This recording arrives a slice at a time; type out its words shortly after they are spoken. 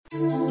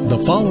The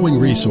following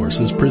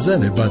resource is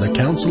presented by the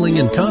Counseling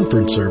and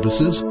Conference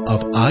Services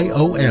of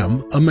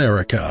IOM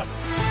America.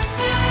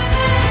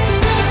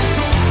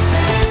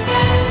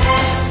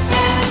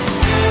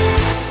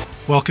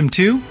 Welcome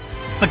to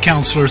A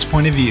Counselor's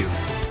Point of View.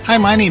 Hi,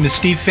 my name is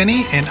Steve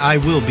Finney, and I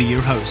will be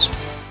your host.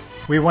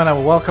 We want to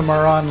welcome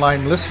our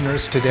online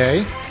listeners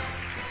today.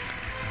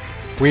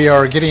 We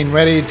are getting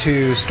ready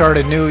to start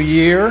a new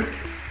year,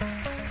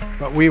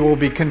 but we will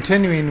be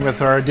continuing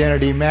with our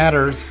Identity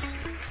Matters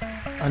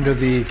under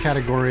the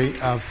category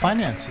of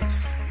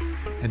finances.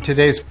 And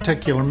today's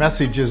particular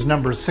message is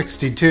number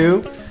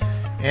 62,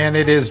 and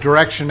it is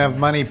Direction of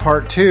Money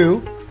Part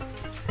 2.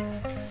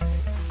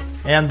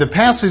 And the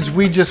passage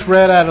we just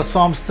read out of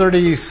Psalms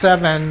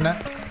 37,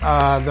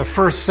 the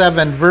first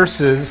 7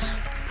 verses,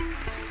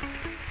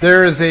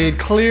 there is a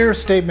clear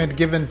statement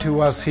given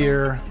to us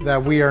here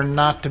that we are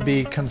not to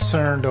be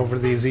concerned over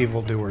these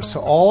evildoers.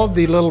 So all of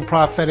the little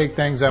prophetic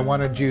things I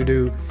wanted you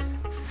to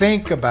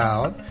think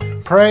about,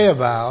 pray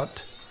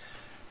about,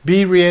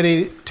 be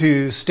ready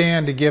to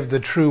stand to give the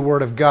true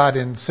word of God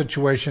in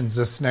situations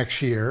this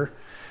next year,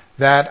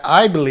 that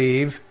I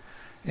believe,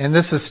 and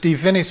this is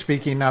Steve Finney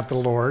speaking, not the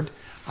Lord,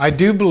 I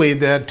do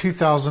believe that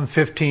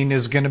 2015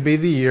 is going to be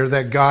the year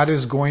that God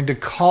is going to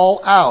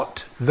call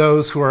out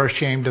those who are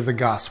ashamed of the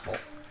gospel,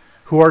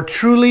 who are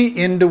truly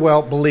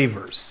indwelt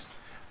believers.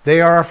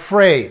 They are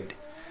afraid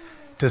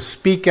to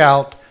speak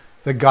out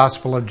the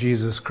gospel of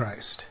Jesus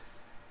Christ.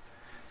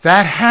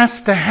 That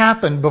has to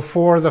happen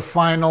before the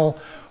final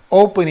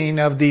opening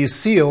of these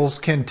seals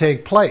can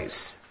take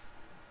place.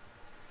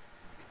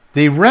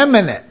 The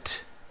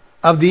remnant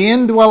of the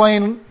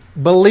indwelling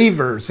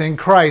believers in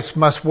Christ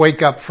must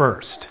wake up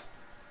first.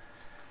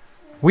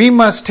 We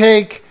must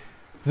take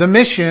the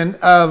mission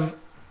of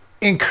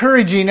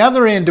encouraging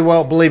other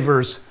indwelt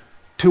believers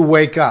to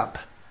wake up.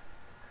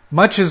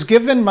 Much is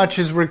given, much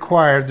is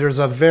required. There's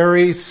a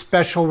very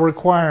special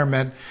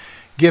requirement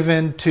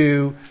given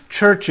to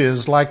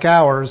churches like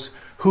ours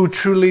who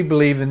truly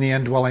believe in the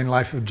indwelling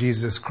life of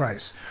Jesus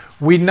Christ.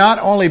 We not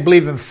only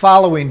believe in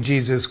following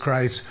Jesus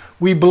Christ,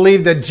 we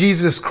believe that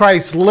Jesus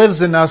Christ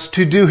lives in us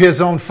to do his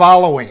own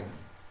following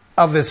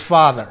of his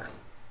Father.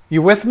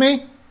 You with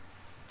me?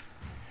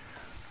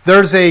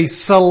 There's a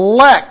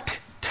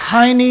select,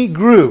 tiny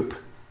group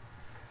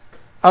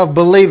of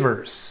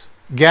believers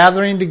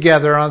gathering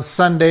together on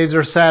Sundays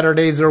or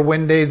Saturdays or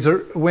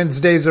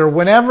Wednesdays or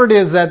whenever it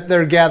is that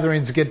their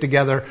gatherings get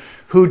together,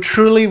 who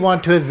truly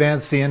want to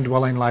advance the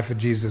indwelling life of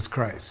Jesus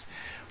Christ.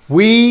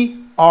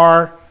 We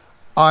are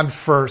on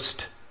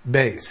first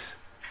base.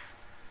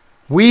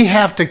 We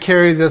have to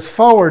carry this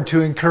forward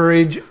to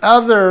encourage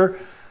other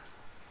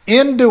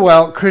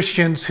indwelt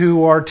Christians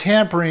who are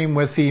tampering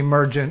with the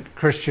emergent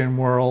Christian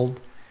world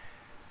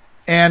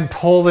and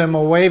pull them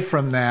away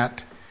from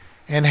that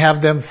and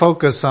have them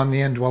focus on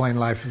the indwelling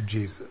life of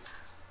Jesus.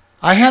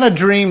 I had a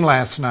dream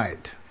last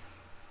night.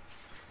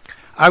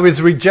 I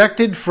was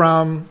rejected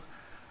from,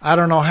 I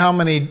don't know how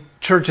many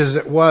churches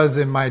it was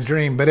in my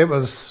dream, but it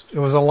was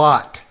a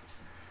lot.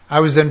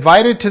 I was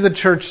invited to the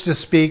church to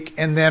speak,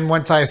 and then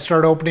once I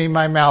started opening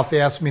my mouth,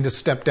 they asked me to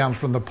step down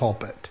from the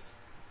pulpit.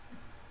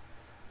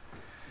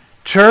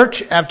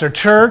 Church after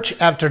church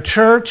after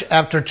church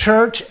after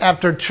church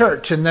after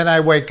church, and then I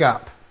wake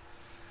up.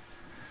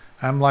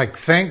 I'm like,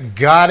 thank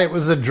God it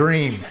was a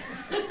dream.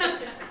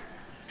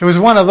 It was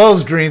one of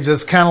those dreams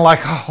that's kind of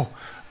like, oh,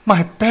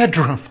 my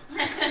bedroom.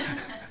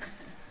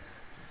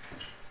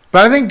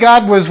 But I think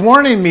God was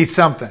warning me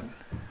something.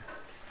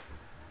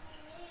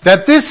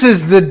 That this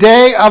is the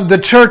day of the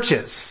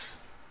churches.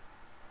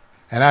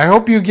 And I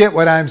hope you get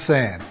what I'm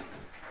saying.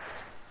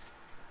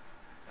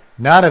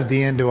 Not of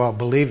the indwelt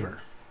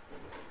believer.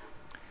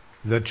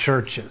 The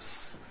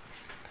churches.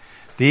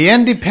 The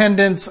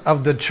independence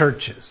of the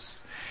churches.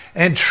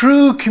 And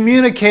true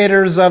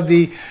communicators of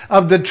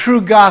the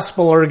true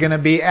gospel are going to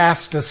be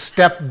asked to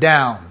step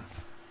down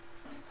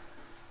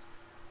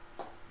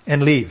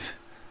and leave.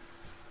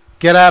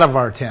 Get out of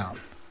our town.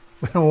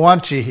 We don't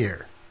want you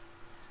here.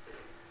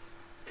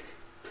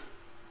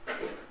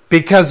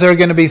 Because they're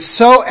going to be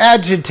so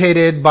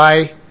agitated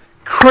by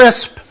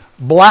crisp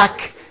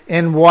black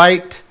and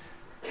white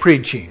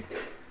preaching.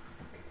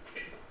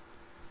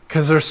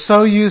 Because they're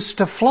so used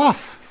to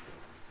fluff.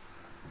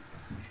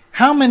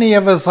 How many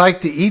of us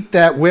like to eat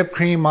that whipped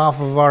cream off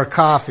of our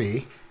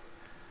coffee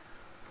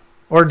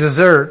or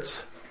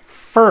desserts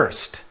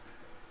first?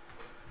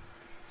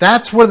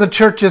 That's where the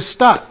church is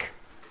stuck.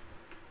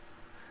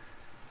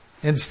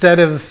 Instead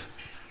of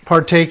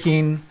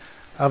partaking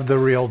of the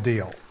real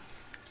deal.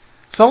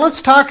 So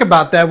let's talk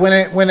about that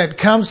when it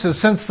comes to,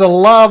 since the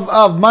love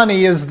of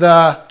money is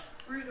the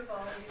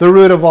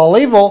root of all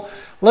evil,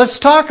 let's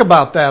talk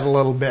about that a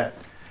little bit.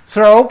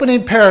 So our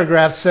opening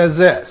paragraph says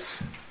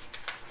this.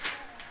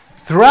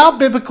 Throughout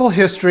biblical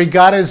history,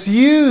 God has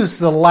used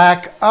the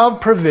lack of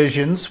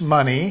provisions,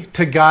 money,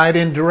 to guide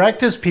and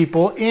direct his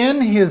people in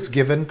his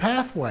given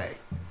pathway.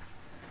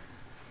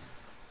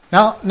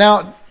 Now,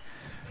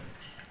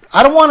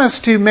 I don't want us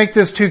to make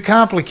this too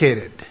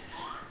complicated.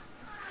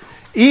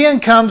 Ian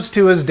comes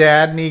to his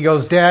dad and he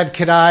goes, Dad,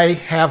 could I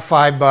have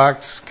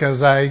 $5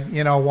 because I,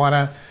 want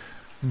to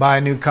buy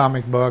a new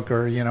comic book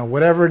or,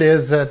 whatever it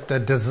is that the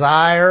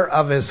desire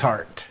of his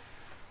heart.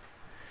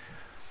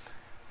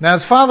 Now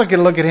his father could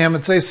look at him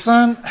and say,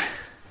 son,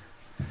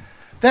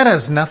 that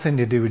has nothing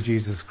to do with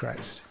Jesus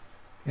Christ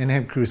and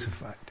him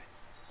crucified.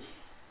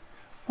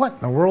 What in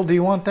the world do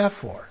you want that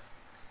for?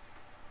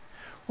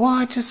 Well,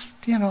 I just,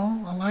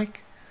 I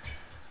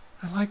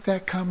like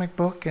that comic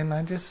book and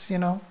I just,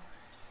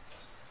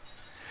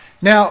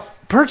 Now,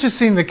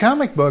 purchasing the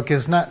comic book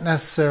is not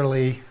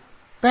necessarily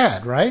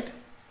bad, right?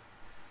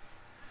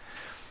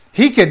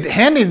 He could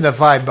hand him the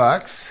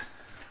 $5.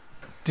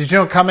 Did you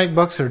know comic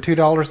books are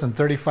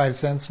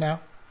 $2.35 now?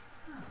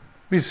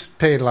 We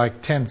paid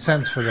like 10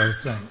 cents for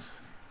those things.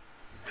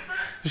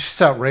 It's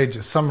just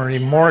outrageous. Some are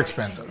even more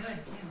expensive.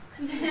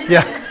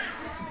 Yeah.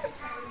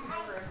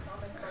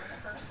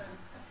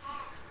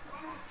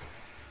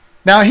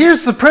 Now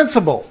here's the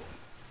principle.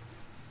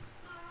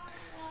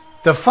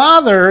 The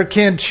father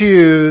can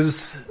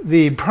choose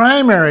the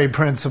primary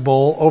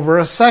principle over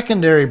a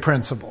secondary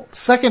principle. The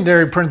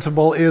secondary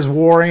principle is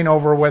warring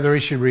over whether he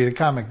should read a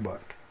comic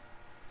book.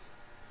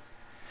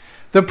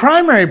 The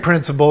primary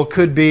principle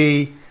could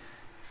be,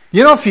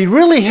 if he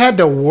really had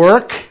to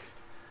work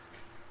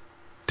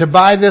to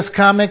buy this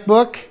comic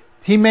book,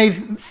 he may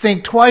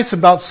think twice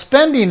about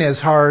spending his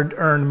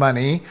hard-earned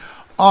money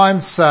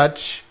on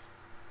such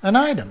an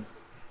item.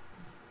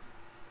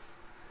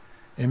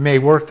 It may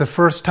work the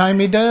first time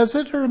he does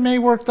it, or it may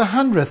work the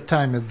 100th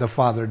time that the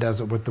father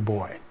does it with the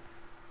boy.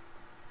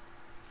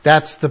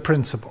 That's the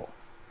principle.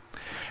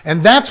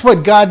 And that's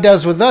what God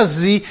does with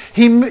us.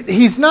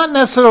 He's not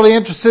necessarily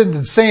interested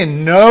in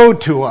saying no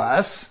to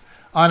us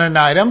on an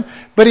item,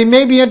 but he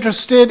may be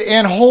interested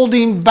in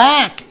holding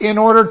back in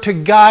order to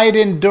guide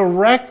and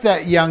direct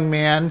that young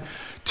man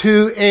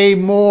to a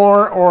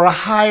more or a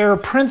higher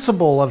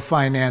principle of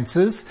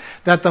finances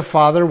that the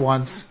father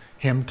wants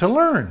him to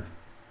learn.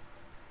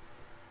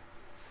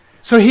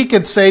 So he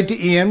could say to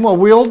Ian, well,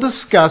 we'll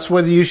discuss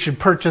whether you should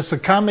purchase a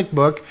comic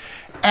book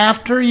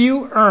after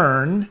you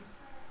earn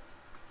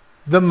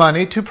the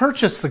money to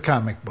purchase the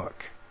comic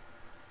book.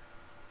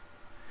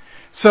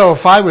 So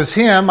if I was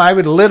him, I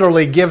would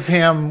literally give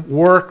him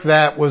work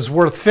that was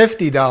worth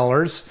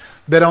 $50,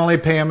 but only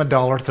pay him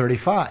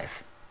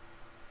 $1.35.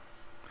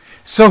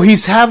 So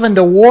he's having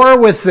to war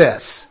with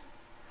this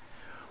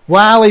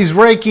while he's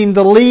raking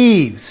the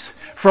leaves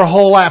for a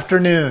whole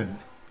afternoon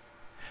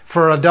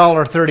for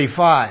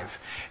 $1.35.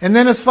 And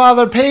then his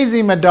father pays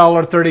him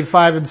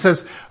 $1.35 and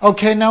says,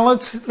 okay, now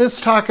let's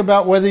talk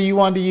about whether you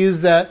want to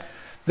use that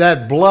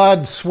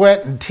blood,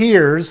 sweat, and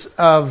tears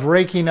of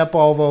raking up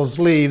all those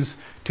leaves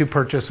to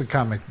purchase a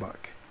comic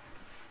book.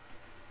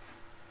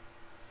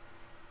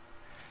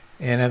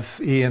 And if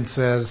Ian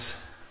says,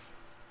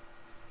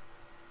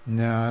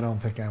 no, I don't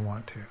think I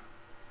want to,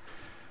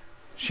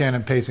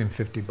 Shannon pays him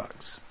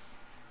 $50.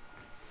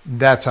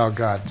 That's how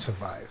God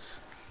survives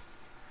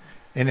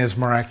in his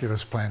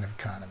miraculous plan of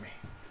economy.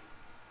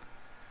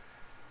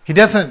 He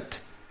doesn't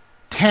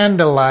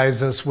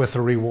tantalize us with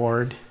a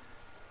reward.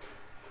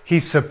 He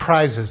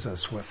surprises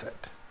us with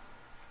it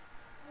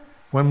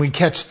when we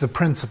catch the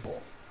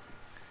principle.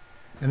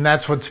 And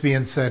that's what's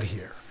being said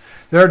here.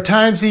 There are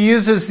times he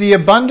uses the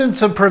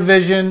abundance of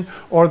provision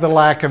or the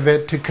lack of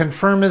it to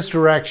confirm his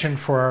direction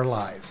for our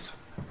lives.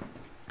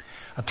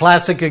 A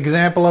classic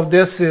example of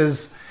this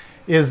is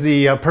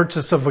the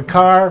purchase of a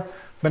car,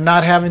 but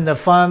not having the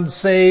funds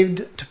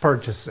saved to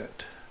purchase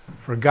it.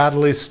 For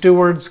godly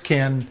stewards,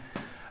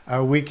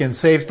 we can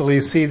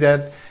safely see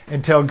that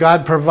until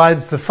God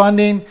provides the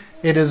funding,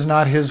 it is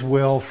not His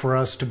will for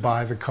us to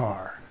buy the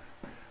car.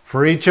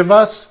 For each of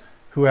us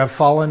who have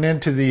fallen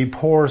into the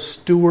poor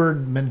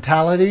steward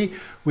mentality,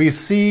 we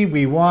see,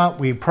 we want,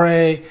 we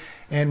pray,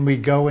 and we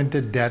go into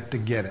debt to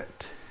get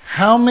it.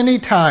 How many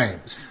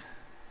times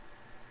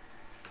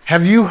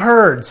have you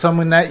heard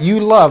someone that you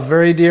love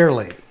very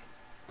dearly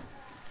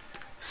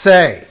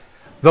say,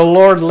 the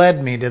Lord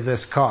led me to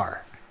this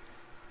car?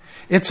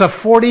 It's a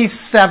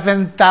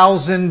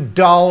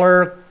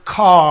 $47,000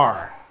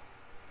 car.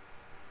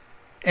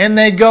 And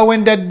they go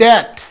into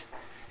debt.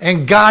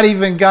 And God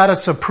even got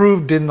us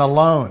approved in the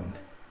loan.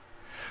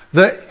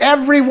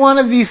 Every one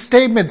of these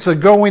statements are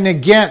going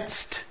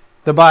against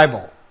the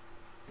Bible.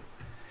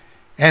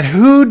 And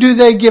who do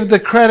they give the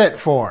credit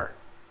for?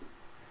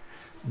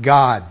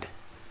 God.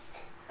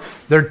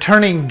 They're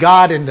turning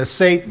God into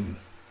Satan.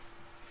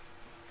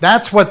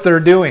 That's what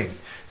they're doing.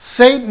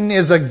 Satan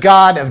is a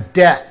god of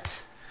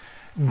debt.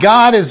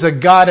 God is a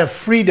God of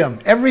freedom.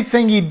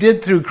 Everything He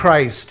did through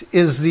Christ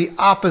is the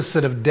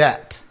opposite of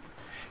debt.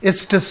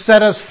 It's to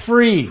set us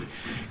free.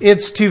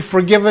 It's to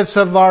forgive us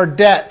of our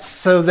debts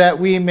so that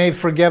we may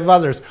forgive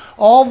others.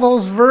 All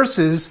those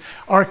verses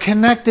are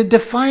connected to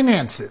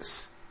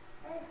finances.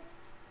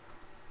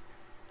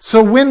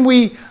 So when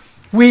we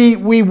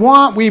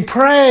We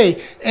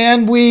pray,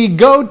 and we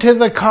go to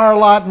the car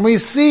lot, and we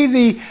see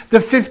the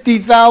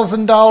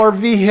 $50,000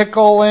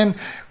 vehicle, and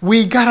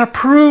we got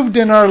approved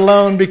in our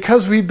loan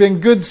because we've been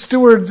good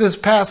stewards this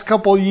past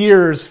couple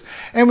years.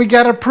 And we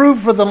got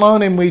approved for the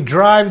loan, and we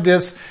drive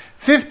this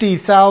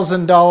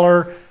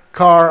 $50,000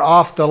 car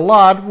off the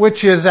lot,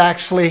 which is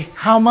actually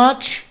how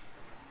much?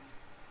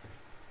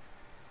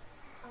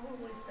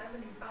 Probably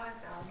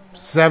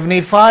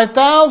 $75,000.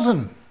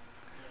 $75,000.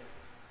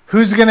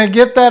 Who's going to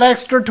get that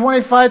extra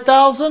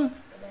 $25,000?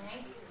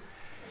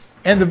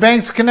 And the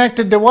bank's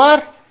connected to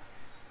what?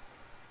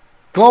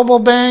 Global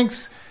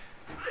banks.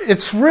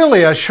 It's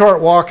really a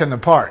short walk in the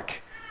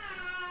park.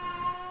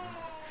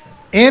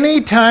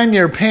 Anytime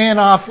you're paying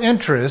off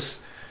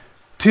interest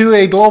to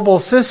a global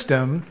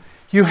system,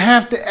 you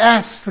have to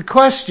ask the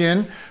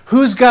question,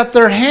 who's got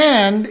their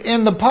hand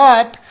in the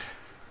pot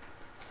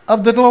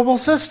of the global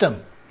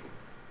system?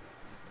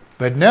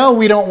 But no,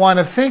 we don't want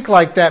to think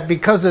like that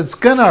because it's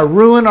going to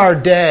ruin our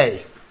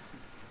day.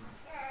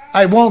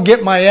 I won't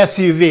get my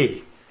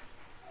SUV.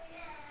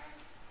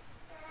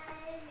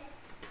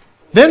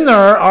 Then there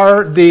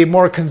are the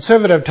more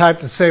conservative type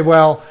to say,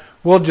 well,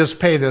 we'll just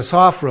pay this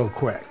off real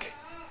quick.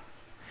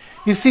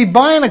 You see,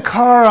 buying a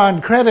car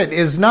on credit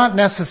is not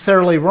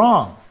necessarily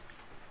wrong.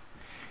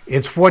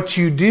 It's what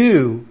you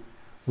do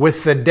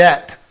with the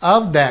debt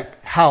of that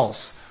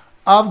house,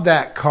 of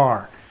that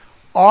car.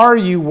 Are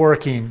you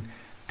working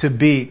to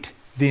beat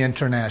the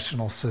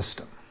international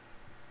system?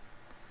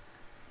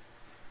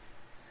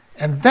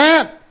 And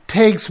that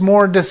takes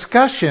more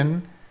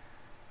discussion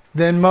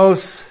than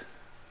most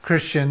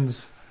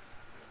Christians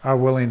are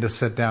willing to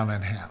sit down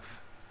and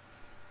have.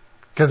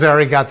 Because they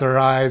already got their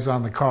eyes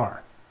on the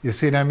car. You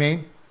see what I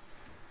mean?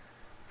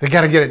 They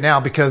got to get it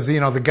now because,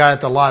 the guy at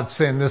the lot's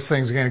saying this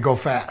thing's going to go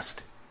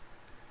fast.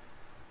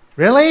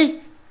 Really?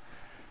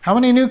 How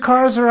many new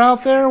cars are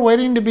out there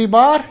waiting to be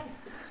bought?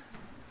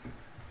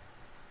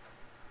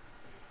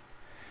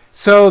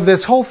 So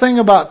this whole thing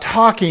about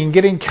talking,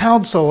 getting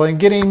counsel, and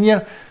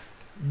getting,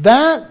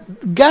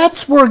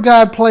 that's where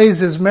God plays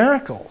his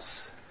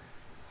miracles.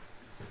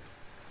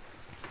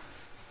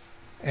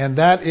 And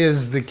that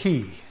is the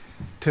key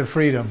to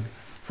freedom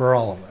for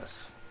all of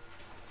us.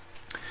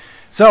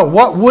 So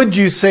what would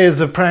you say is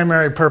the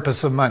primary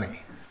purpose of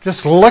money?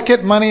 Just look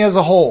at money as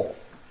a whole.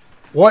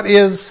 What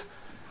is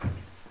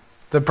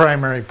the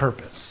primary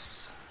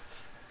purpose?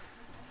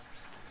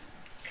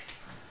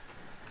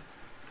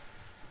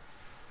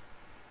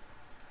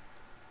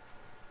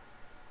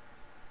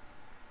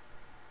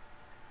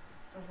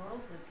 The world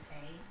would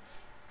say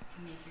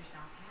to make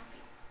yourself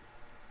happy.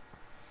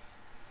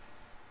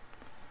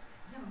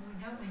 No, we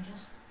don't.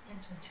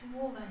 It's a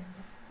tool that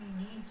we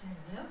need to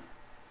live.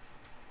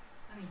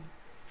 I mean,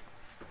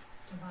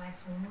 to buy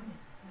food.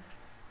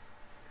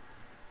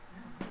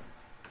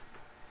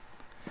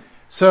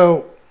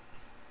 So,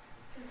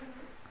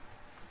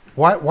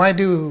 why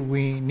do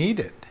we need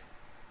it?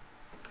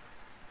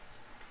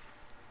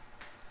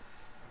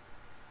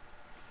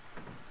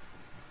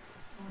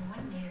 Well,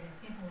 one day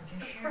the people would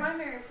just The share.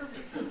 primary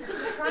purpose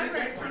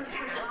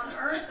on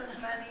earth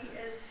of money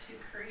is to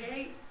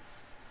create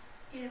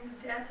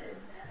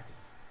indebtedness.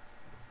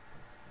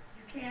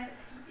 You can't,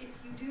 if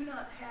you do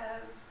not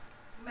have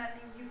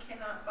money, you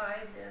cannot buy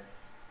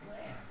this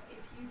land. If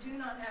you do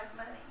not have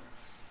money,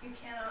 you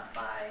cannot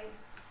buy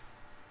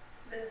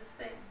this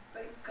thing.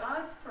 But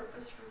God's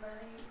purpose for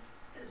money,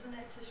 isn't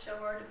it to show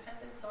our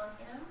dependence on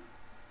him?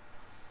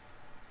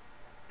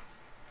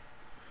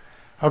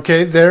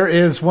 Okay, there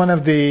is one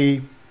of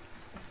the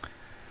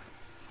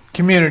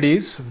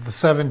communities of the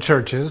 7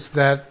 churches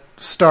that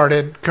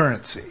started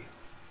currency.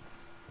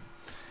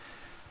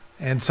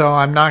 And so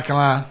I'm not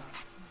going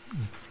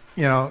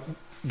to,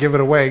 give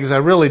it away because I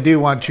really do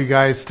want you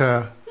guys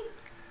to,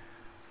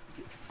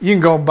 you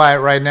can go buy it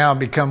right now and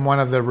become one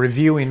of the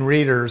reviewing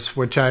readers,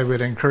 which I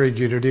would encourage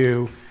you to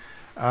do.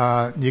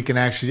 You can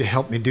actually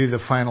help me do the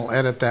final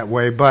edit that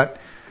way. But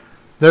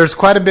there's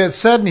quite a bit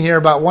said in here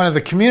about one of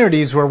the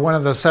communities where one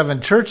of the 7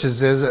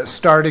 churches is that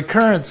started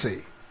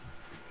currency.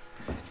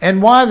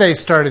 And why they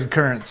started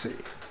currency.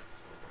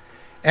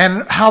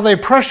 And how they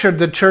pressured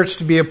the church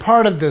to be a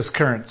part of this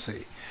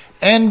currency.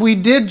 And we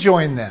did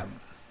join them.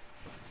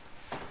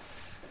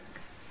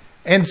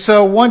 And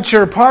so once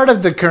you're part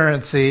of the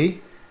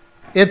currency,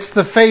 it's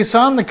the face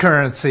on the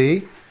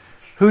currency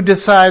who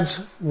decides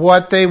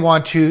what they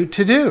want you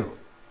to do.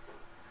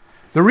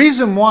 The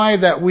reason why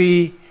that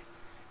we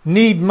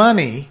need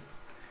money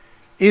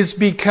is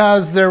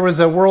because there was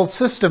a world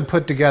system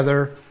put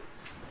together,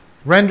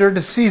 render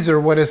to Caesar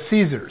what is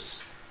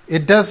Caesar's.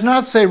 It does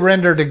not say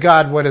render to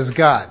God what is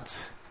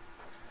God's.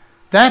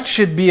 That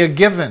should be a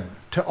given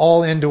to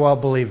all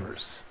indwelt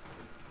believers.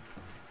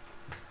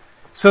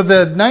 So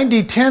the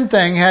 90-10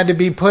 thing had to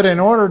be put in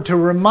order to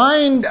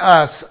remind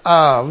us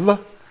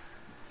of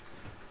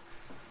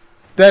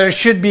that it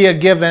should be a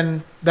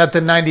given that the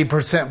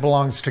 90%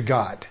 belongs to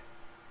God.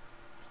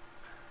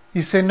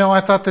 You say, no,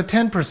 I thought the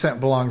 10%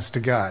 belongs to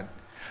God.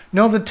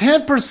 No, the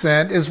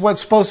 10% is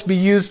what's supposed to be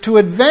used to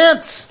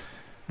advance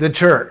the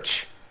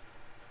church.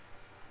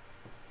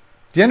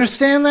 Do you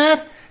understand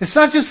that? It's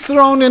not just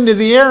thrown into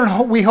the air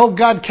and we hope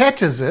God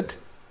catches it.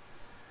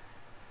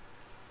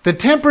 The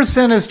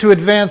 10% is to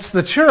advance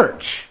the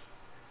church.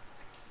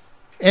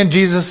 And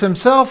Jesus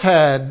himself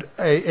had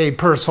a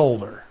purse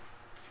holder.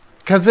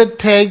 Because it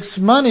takes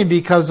money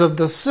because of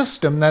the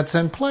system that's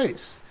in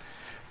place.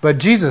 But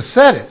Jesus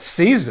said it's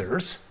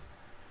Caesar's.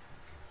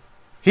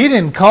 He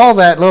didn't call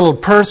that little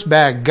purse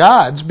bag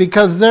God's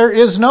because there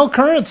is no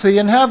currency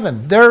in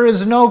heaven. There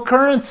is no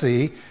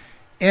currency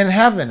in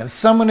heaven. If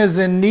someone is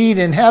in need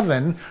in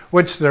heaven,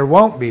 which there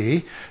won't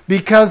be,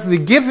 because the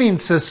giving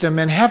system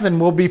in heaven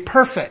will be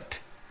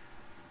perfect.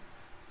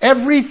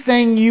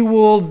 Everything you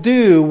will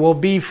do will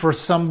be for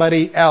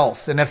somebody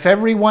else. And if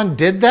everyone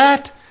did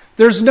that,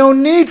 there's no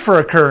need for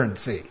a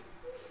currency.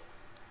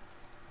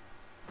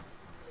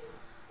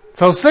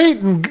 So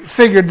Satan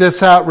figured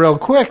this out real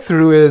quick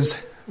through his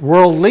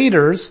world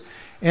leaders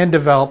and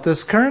developed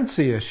this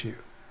currency issue.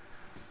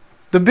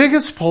 The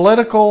biggest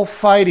political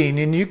fighting,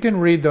 and you can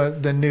read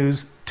the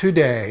news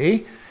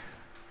today,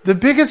 the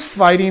biggest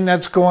fighting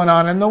that's going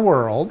on in the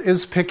world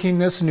is picking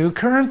this new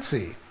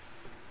currency.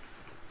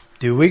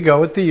 Do we go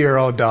with the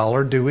euro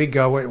dollar? Do we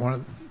go with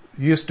one?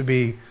 Used to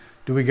be,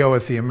 do we go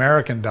with the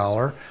American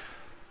dollar?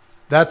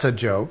 That's a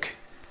joke.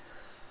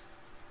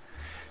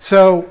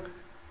 So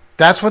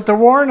that's what they're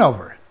warring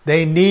over.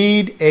 They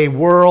need a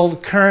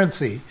world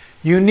currency.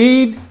 You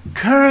need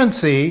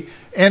currency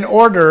in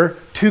order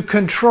to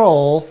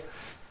control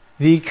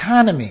the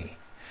economy.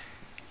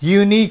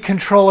 You need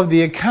control of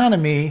the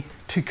economy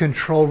to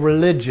control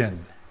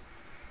religion.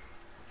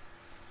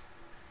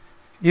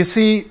 You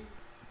see,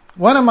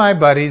 one of my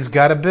buddies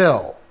got a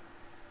bill.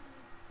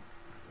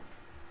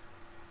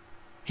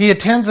 He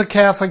attends a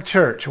Catholic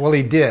church. Well,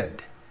 he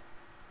did.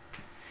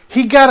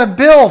 He got a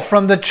bill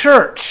from the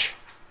church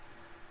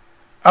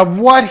of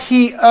what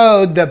he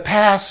owed the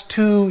past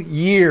 2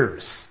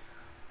 years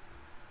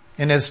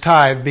in his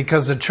tithe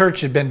because the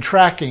church had been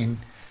tracking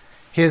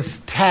his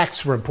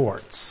tax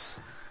reports.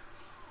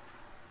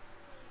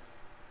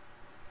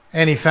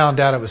 And he found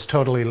out it was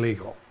totally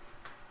legal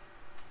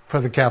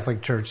for the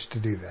Catholic Church to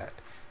do that.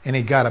 And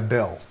he got a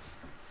bill.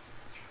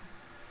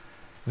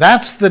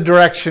 That's the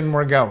direction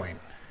we're going.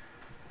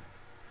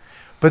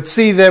 But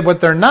see, that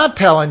what they're not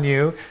telling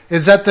you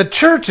is that the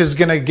church is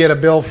going to get a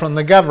bill from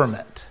the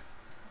government.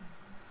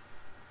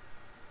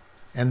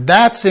 And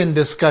that's in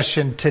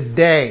discussion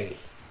today.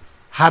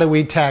 How do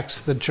we tax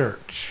the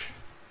church?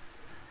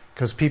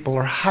 Because people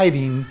are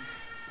hiding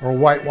or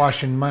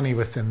whitewashing money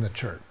within the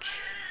church.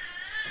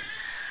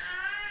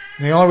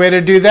 And the only way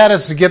to do that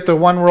is to get the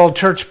one world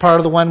church part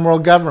of the one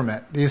world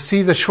government. Do you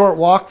see the short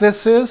walk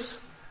this is?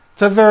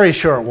 It's a very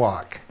short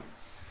walk.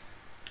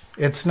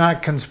 It's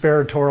not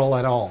conspiratorial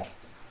at all.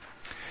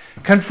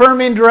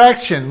 Confirming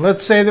direction.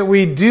 Let's say that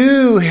we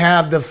do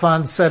have the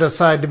funds set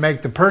aside to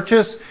make the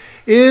purchase.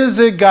 Is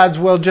it God's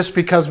will just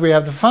because we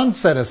have the funds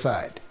set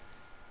aside?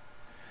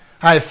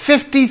 I have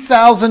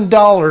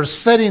 $50,000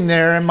 sitting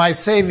there in my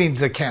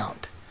savings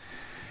account.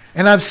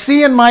 And I'm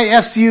seeing my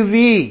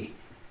SUV.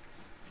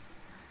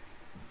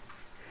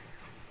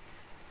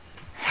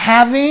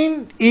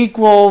 Having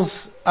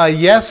equals a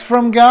yes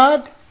from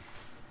God?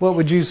 What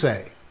would you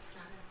say?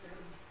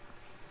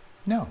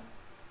 No.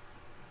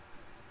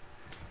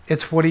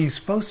 It's what he's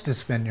supposed to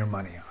spend your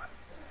money on.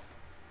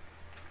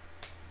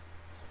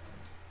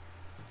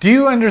 Do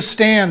you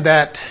understand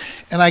that?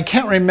 And I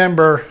can't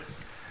remember.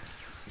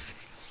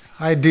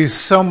 I do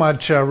so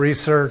much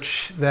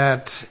research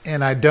that,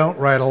 and I don't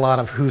write a lot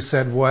of who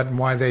said what and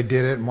why they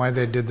did it and why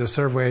they did the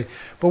survey.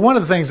 But one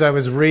of the things I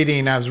was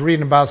reading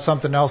about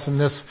something else, and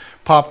this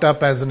popped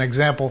up as an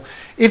example.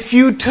 If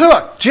you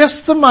took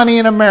just the money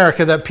in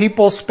America that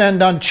people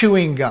spend on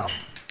chewing gum.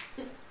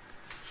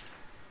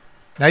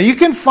 Now you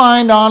can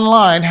find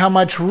online how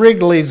much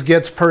Wrigley's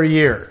gets per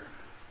year.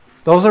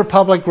 Those are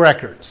public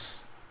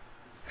records,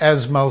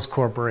 as most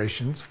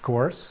corporations, of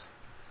course.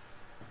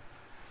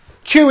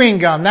 Chewing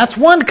gum, that's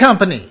one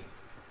company,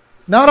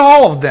 not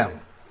all of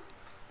them.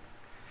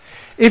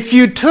 If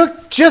you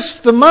took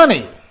just the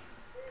money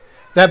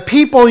that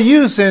people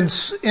use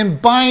in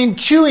buying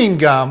chewing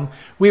gum,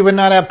 we would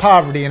not have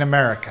poverty in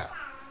America.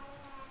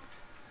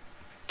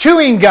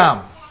 Chewing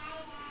gum.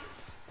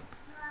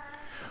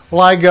 Well,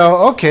 I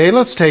go, okay,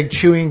 let's take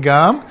chewing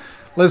gum,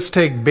 let's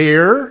take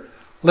beer,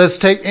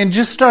 and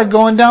just start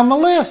going down the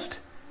list.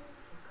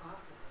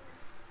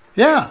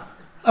 Yeah,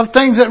 of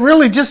things that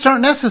really just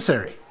aren't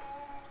necessary.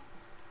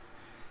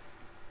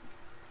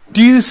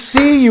 Do you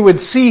see, you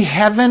would see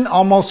heaven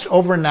almost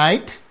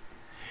overnight?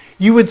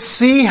 You would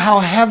see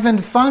how heaven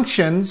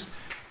functions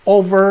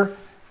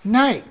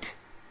overnight.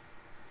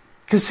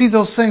 Because see,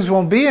 those things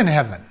won't be in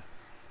heaven.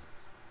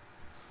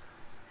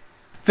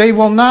 They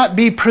will not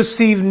be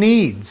perceived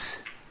needs.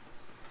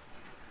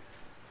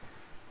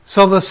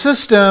 So the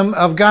system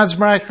of God's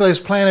miraculous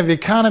plan of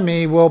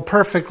economy will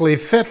perfectly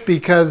fit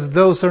because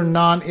those are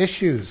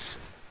non-issues.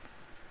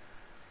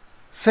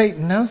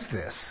 Satan knows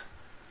this.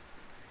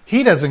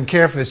 He doesn't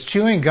care if it's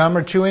chewing gum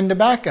or chewing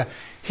tobacco.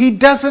 He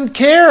doesn't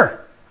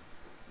care.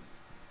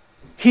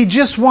 He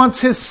just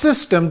wants his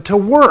system to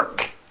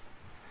work.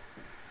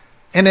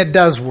 And it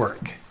does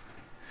work.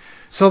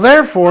 So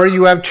therefore,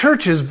 you have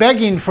churches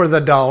begging for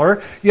the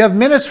dollar. You have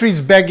ministries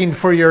begging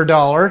for your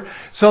dollar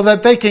so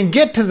that they can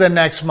get to the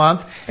next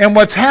month. And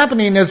what's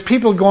happening is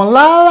people going,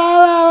 la, la,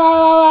 la,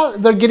 la, la.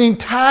 They're getting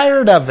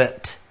tired of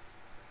it.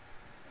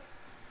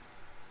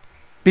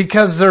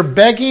 Because they're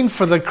begging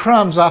for the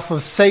crumbs off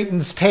of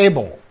Satan's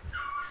table.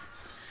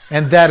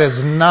 And that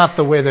is not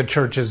the way the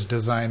church is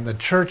designed. The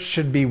church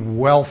should be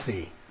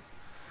wealthy.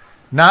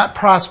 Not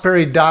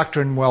prosperity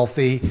doctrine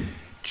wealthy,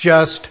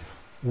 just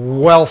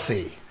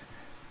wealthy.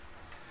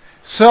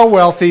 So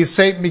wealthy,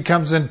 Satan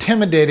becomes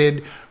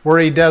intimidated where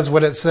he does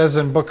what it says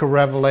in book of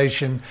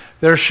Revelation.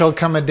 There shall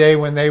come a day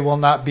when they will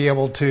not be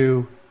able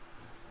to,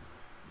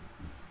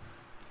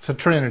 it's a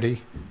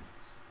trinity,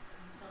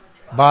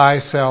 buy,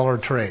 sell, or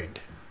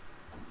trade.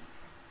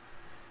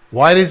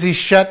 Why does he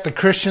shut the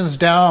Christians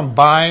down,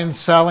 buying,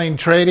 selling,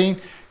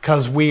 trading?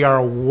 Because we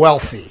are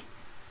wealthy.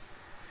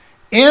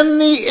 In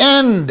the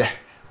end,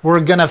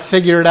 we're going to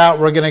figure it out.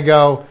 We're going to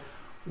go,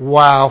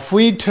 wow, if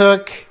we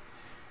took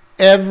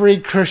every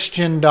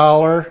Christian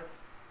dollar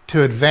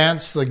to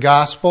advance the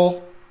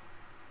gospel,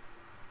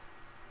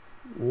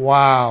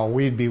 wow,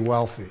 we'd be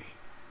wealthy.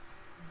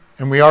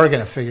 And we are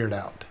going to figure it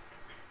out.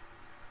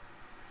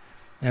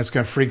 And it's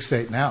going to freak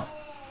Satan out.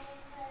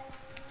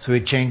 So he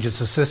changes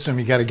the system.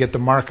 You got to get the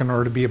mark in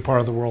order to be a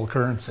part of the world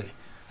currency.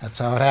 That's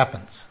how it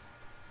happens.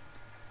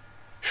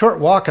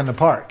 Short walk in the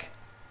park.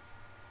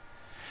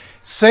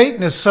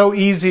 Satan is so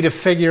easy to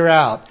figure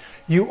out.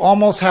 You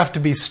almost have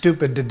to be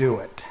stupid to do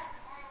it.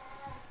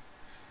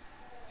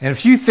 And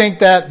if you think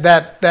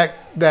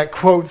that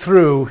quote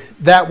through,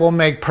 that will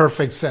make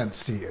perfect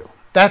sense to you.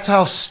 That's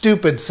how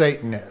stupid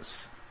Satan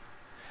is.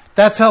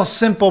 That's how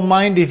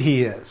simple-minded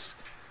he is.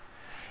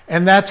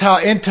 And that's how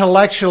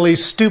intellectually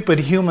stupid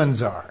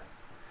humans are.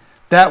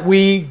 That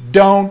we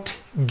don't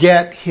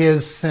get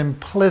his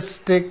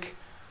simplistic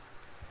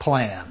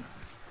plan.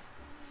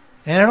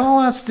 And it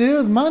all has to do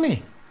with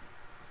money.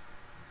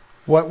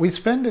 What we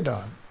spend it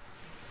on.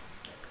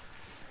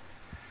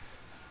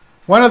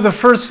 One of the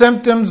first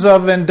symptoms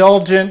of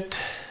indulgent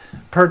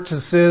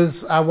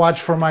purchases I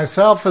watch for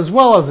myself as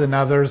well as in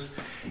others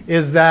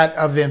is that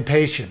of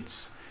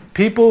impatience.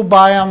 People who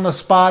buy on the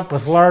spot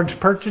with large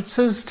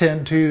purchases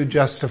tend to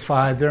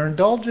justify their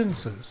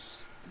indulgences.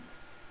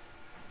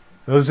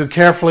 Those who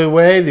carefully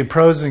weigh the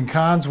pros and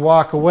cons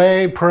walk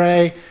away,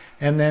 pray,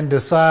 and then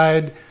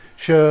decide,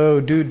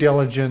 show due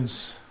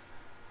diligence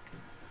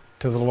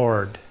to the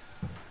Lord.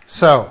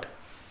 So,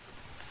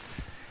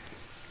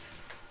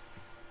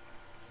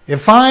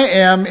 if I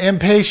am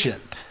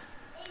impatient,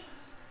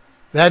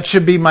 that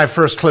should be my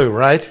first clue,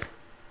 right?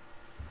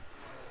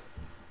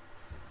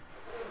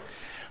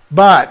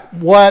 But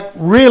what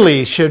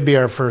really should be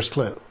our first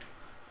clue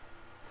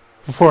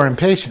for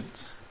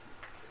impatience?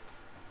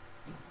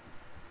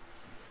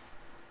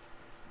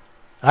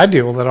 I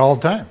deal with it all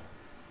the time.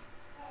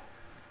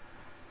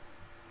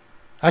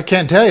 I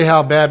can't tell you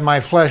how bad my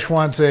flesh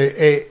wants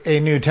a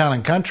new town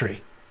and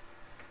country.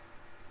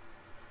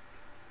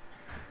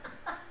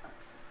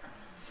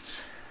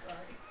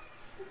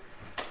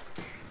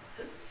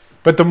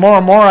 But the more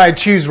and more I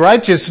choose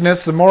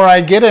righteousness, the more I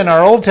get in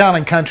our old town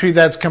and country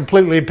that's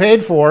completely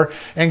paid for,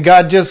 and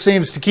God just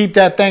seems to keep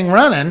that thing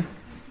running.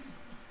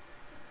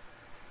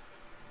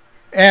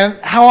 And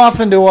how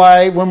often do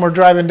I, when we're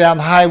driving down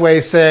the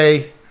highway,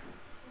 say,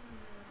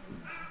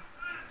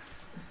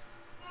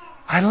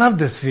 I love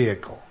this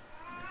vehicle.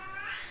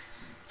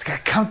 It's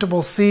got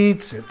comfortable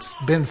seats, it's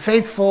been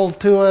faithful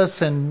to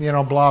us, and,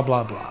 blah,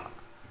 blah, blah.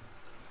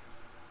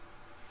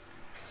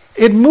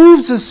 It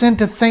moves us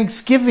into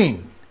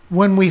thanksgiving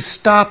when we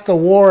stop the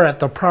war at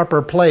the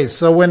proper place.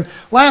 So when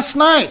last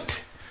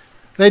night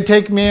they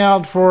take me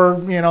out for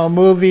a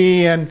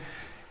movie and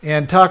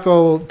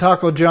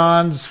Taco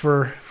John's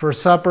for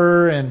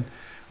supper, and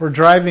we're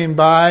driving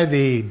by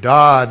the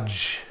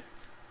Dodge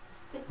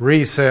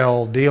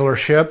resale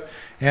dealership,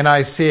 and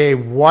I see a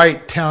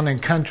white town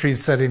and country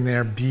sitting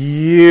there,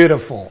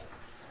 beautiful,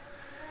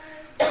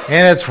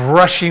 and it's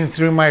rushing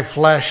through my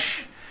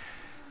flesh,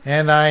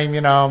 and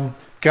I'm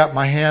got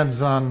my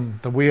hands on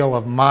the wheel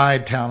of my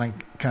town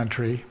and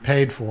country,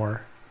 paid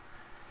for,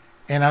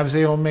 and I was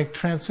able to make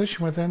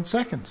transition within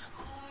seconds.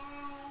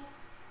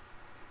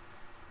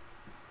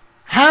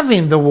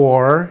 Having the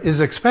war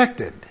is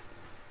expected.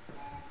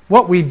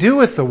 What we do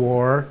with the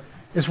war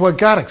is what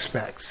God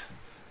expects.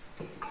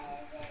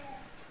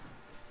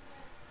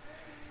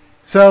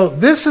 So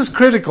this is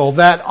critical,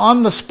 that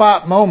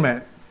on-the-spot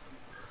moment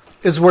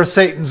is where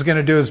Satan's going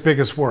to do his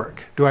biggest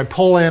work. Do I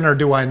pull in or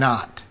do I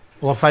not?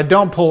 Well, if I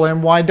don't pull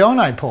in, why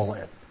don't I pull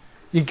in?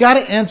 You got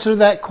to answer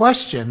that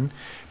question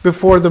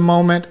before the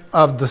moment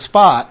of the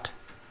spot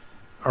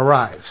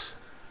arrives.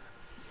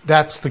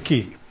 That's the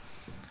key.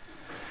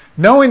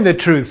 Knowing the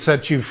truth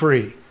sets you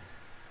free,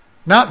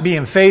 not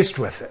being faced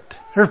with it.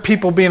 There are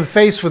people being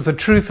faced with the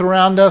truth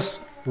around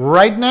us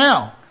right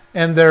now,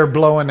 and they're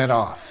blowing it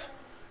off.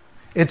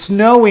 It's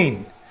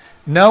knowing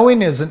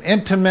Knowing is an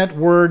intimate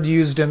word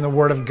used in the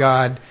Word of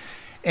God,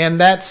 and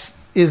that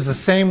is the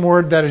same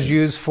word that is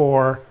used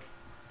for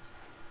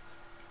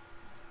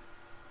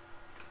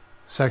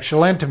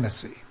sexual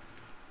intimacy.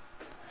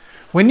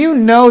 When you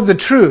know the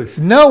truth,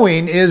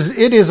 knowing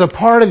it is a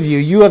part of you.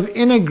 You have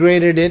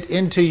integrated it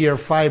into your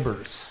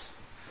fibers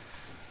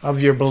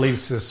of your belief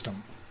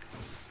system.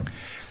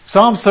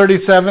 Psalms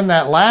 37,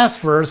 that last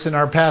verse in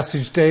our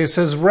passage today,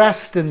 says,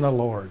 "Rest in the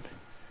Lord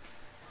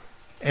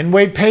and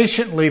wait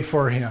patiently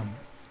for him.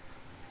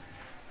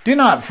 Do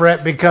not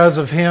fret because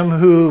of him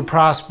who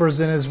prospers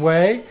in his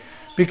way,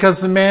 because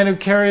the man who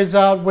carries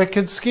out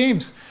wicked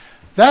schemes."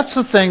 That's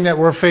the thing that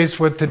we're faced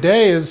with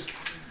today is,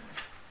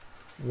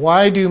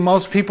 why do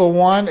most people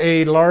want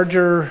a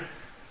larger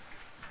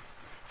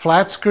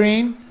flat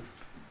screen,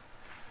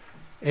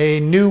 a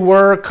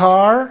newer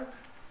car,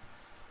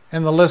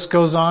 and the list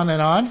goes on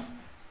and on?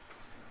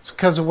 It's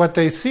because of what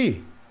they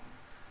see.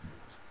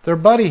 Their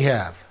buddy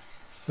have,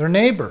 their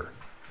neighbor.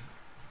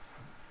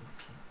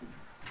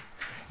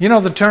 You know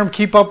the term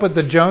keep up with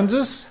the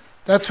Joneses?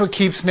 That's what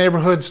keeps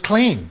neighborhoods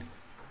clean.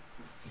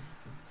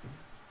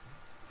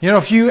 You know,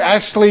 if you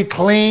actually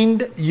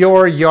cleaned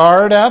your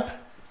yard up,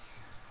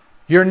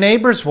 your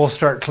neighbors will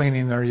start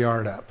cleaning their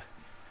yard up.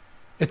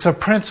 It's a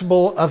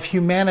principle of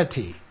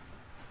humanity.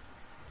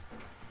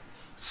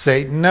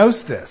 Satan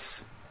knows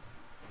this.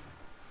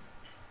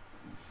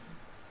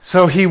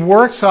 So he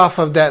works off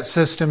of that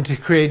system to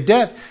create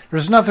debt.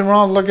 There's nothing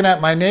wrong looking at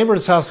my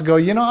neighbor's house and go,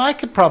 I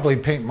could probably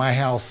paint my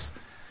house,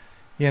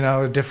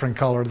 a different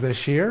color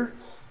this year.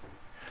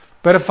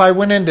 But if I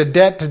went into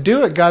debt to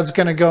do it, God's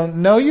going to go,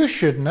 no, you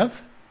shouldn't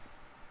have.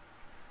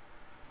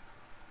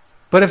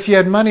 But if you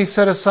had money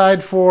set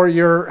aside for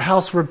your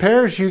house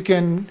repairs, you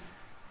can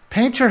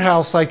paint your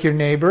house like your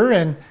neighbor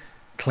and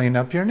clean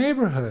up your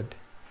neighborhood.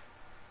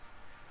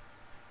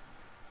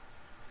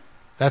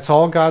 That's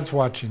all God's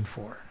watching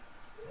for.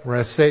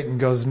 Whereas Satan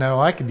goes, no,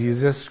 I could use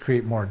this to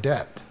create more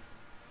debt.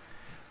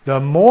 The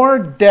more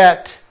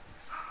debt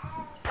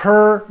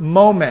per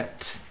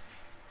moment,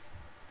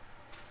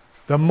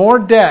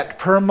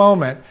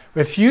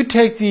 if you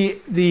take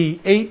the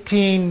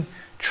 $18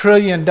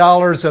 trillion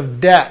of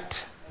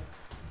debt,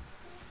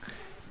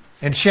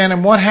 and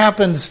Shannon, what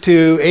happens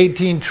to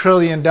 $18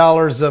 trillion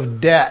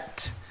of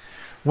debt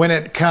when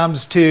it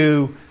comes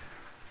to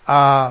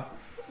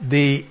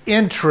the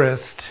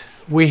interest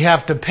we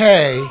have to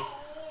pay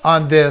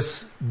on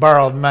this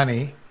borrowed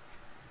money? It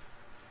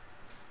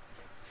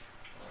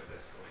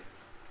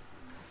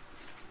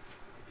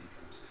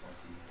becomes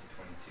 20 and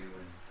 22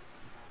 and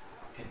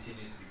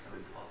continues to become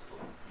impossible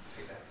to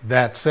pay back.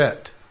 That's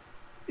it.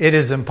 It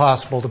is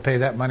impossible to pay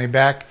that money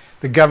back.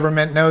 The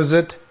government knows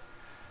it.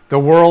 The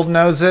world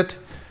knows it.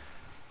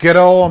 Good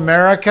old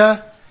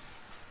America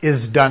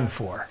is done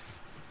for.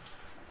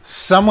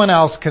 Someone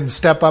else can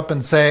step up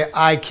and say,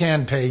 I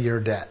can pay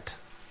your debt.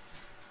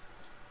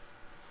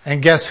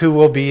 And guess who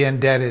will be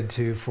indebted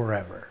to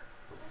forever?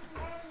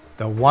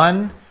 The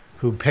one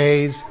who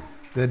pays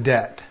the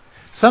debt.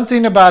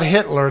 Something about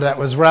Hitler that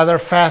was rather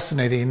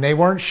fascinating. They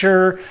weren't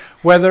sure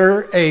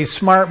whether a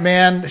smart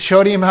man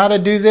showed him how to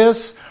do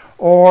this,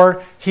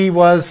 or he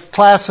was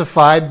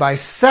classified by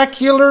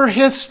secular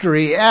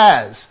history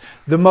as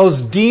the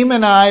most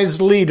demonized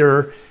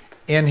leader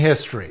in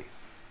history.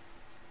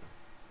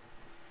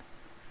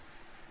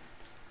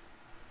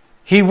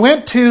 He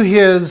went to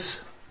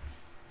his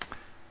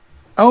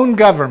own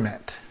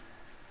government,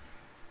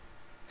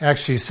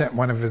 actually sent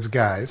one of his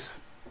guys,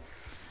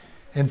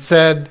 and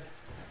said,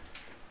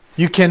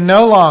 you can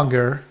no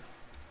longer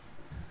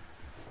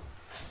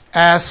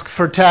ask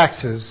for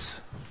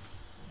taxes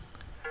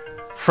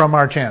from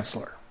our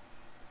chancellor.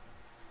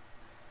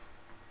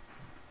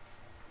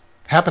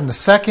 Happened the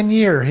second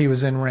year he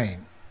was in reign.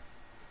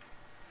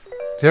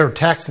 They were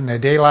taxing the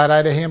daylight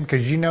out of him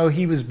because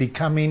he was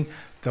becoming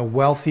the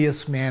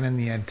wealthiest man in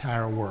the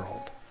entire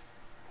world.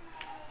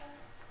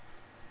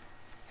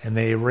 And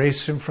they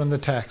erased him from the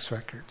tax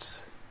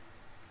records.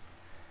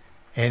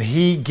 And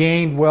he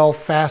gained wealth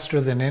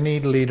faster than any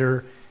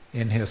leader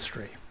in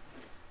history.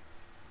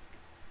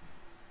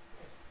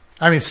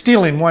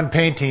 Stealing one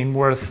painting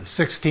worth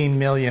 $16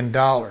 million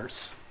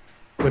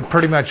would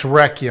pretty much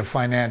wreck you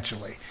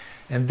financially.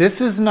 And this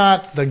is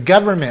not the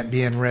government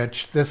being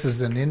rich. This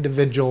is an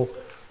individual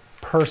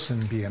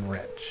person being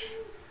rich.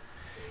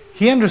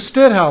 He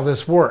understood how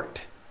this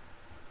worked.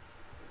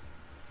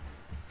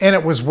 And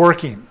it was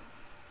working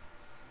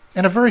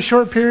in a very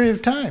short period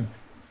of time.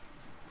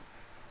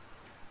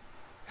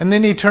 And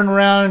then he turned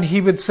around and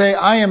he would say,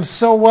 I am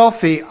so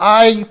wealthy,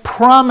 I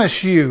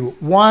promise you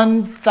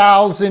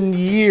 1,000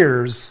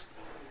 years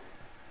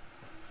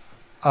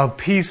of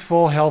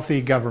peaceful, healthy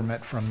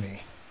government from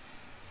me.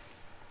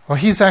 Well,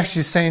 he's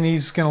actually saying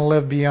he's going to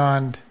live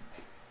beyond.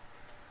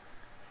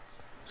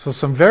 So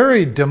some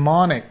very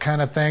demonic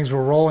kind of things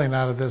were rolling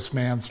out of this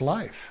man's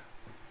life.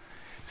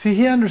 See,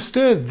 he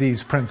understood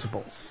these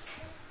principles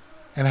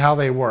and how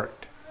they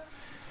worked.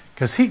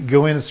 Because he could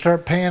go in and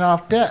start paying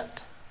off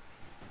debt.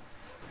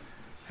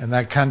 And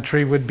that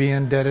country would be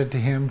indebted to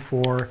him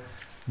for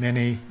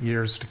many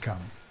years to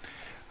come.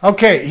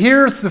 Okay,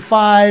 here's the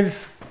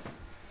 5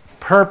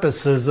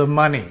 purposes of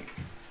money.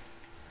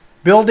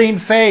 Building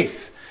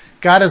faith.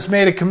 God has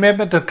made a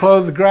commitment to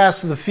clothe the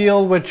grass of the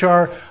field, which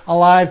are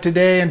alive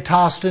today and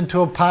tossed into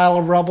a pile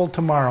of rubble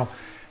tomorrow.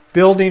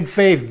 Building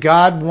faith.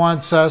 God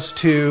wants us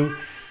to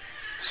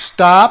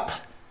stop,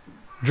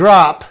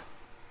 drop,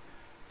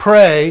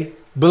 pray,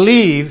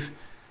 believe,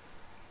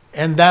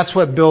 and that's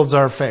what builds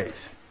our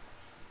faith.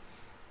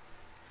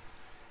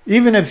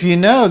 Even if you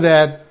know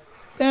that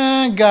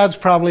God's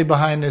probably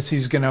behind this,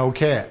 he's going to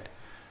okay it.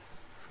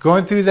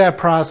 Going through that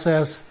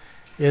process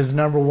is,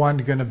 number 1,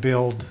 going to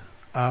build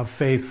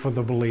faith for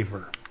the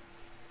believer.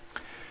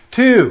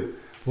 2,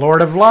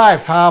 Lord of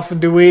life. How often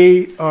do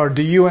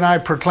you and I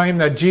proclaim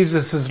that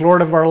Jesus is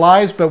Lord of our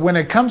lives? But when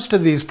it comes to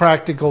these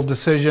practical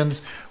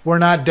decisions, we're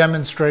not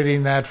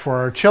demonstrating that for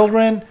our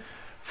children,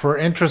 for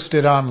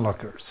interested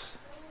onlookers.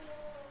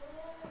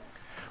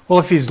 Well,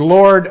 if he's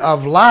Lord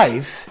of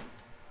life,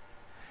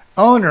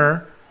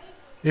 owner,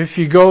 if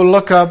you go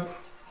look up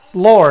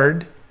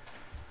Lord,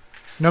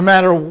 no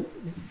matter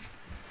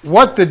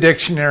what the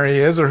dictionary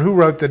is or who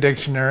wrote the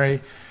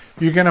dictionary,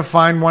 you're going to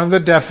find one of the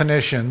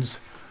definitions,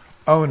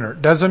 owner.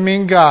 Doesn't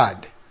mean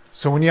God.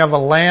 So when you have a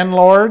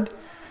landlord,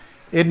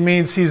 it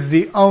means he's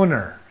the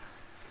owner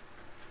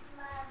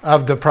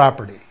of the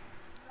property.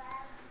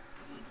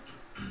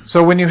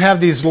 So when you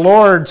have these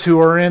lords who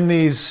are in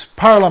these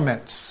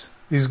parliaments,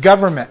 these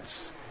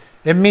governments,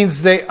 it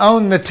means they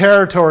own the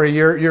territory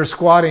you're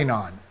squatting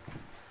on.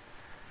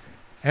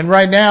 And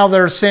right now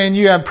they're saying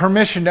you have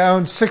permission to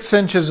own 6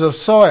 inches of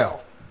soil.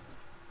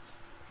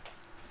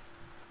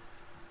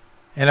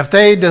 And if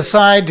they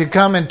decide to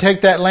come and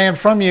take that land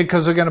from you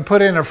because they're going to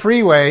put in a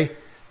freeway,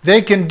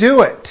 they can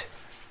do it.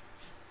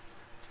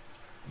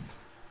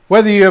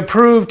 Whether you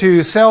approve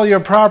to sell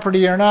your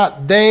property or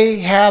not, they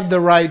have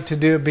the right to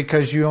do it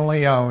because you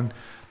only own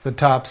the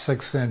top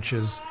 6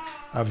 inches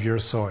of your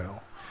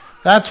soil.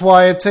 That's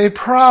why it's a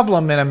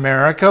problem in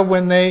America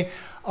when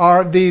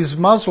these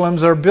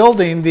Muslims are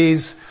building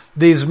these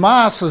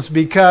mosques,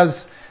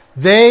 because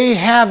they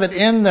have it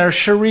in their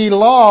Sharia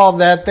law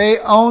that they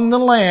own the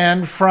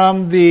land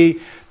from the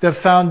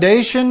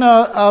foundation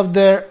of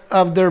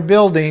their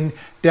building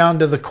down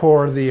to the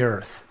core of the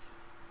earth.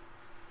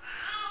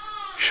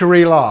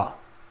 Sharia law.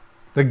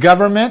 The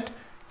government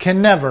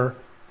can never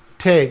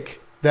take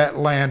that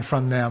land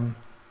from them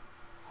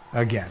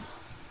again.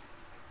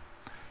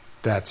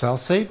 That's how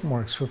Satan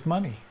works with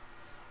money,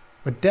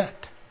 with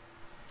debt.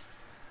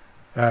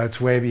 It's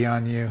way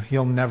beyond you.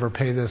 He'll never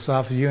pay this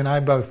off. You and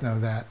I both know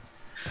that.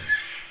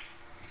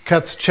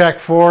 Cuts a check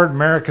for it.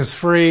 America's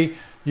free.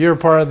 You're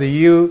part of the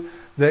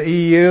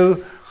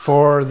EU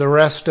for the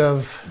rest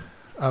of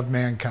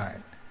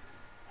mankind.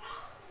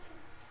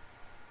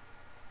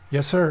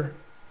 Yes, sir.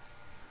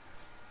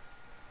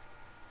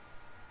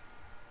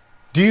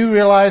 Do you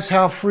realize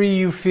how free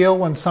you feel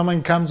when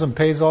someone comes and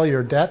pays all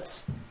your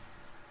debts?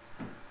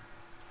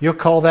 You'll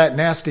call that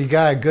nasty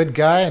guy a good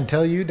guy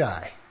until you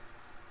die,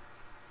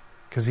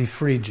 because he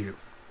freed you.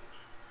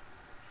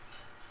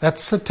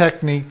 That's the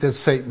technique that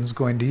Satan's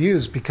going to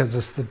use, because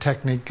it's the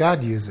technique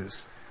God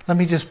uses. Let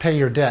me just pay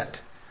your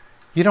debt.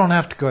 You don't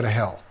have to go to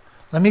hell.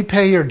 Let me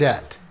pay your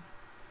debt.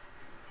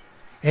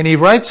 And he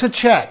writes a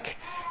check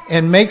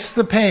and makes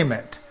the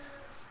payment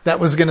that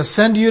was going to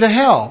send you to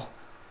hell.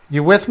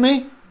 You with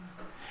me?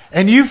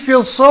 And you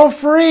feel so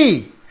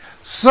free,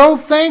 so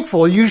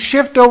thankful. You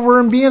shift over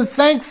and being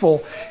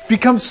thankful,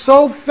 become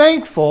so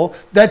thankful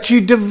that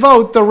you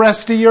devote the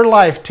rest of your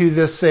life to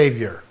this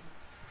Savior.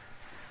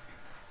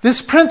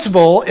 This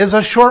principle is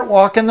a short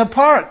walk in the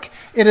park.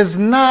 It is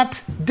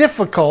not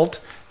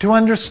difficult to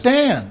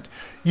understand.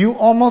 You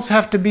almost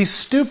have to be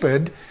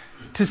stupid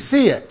to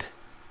see it,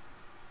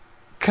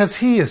 because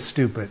he is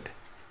stupid.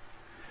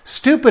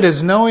 Stupid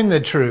is knowing the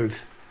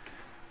truth,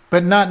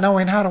 but not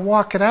knowing how to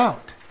walk it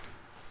out.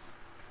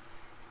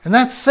 And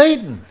that's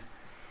Satan.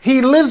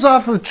 He lives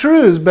off of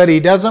truths, but he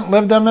doesn't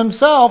live them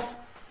himself.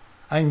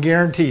 I can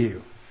guarantee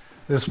you,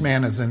 this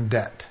man is in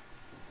debt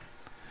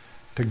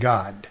to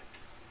God.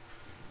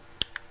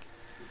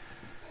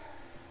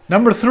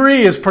 Number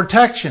 3 is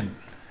protection.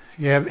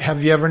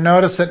 Have you ever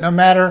noticed that no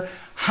matter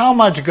how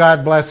much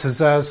God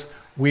blesses us,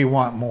 we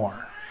want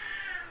more?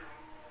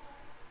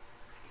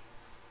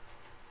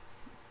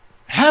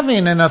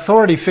 Having an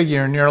authority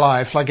figure in your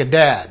life, like a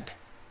dad,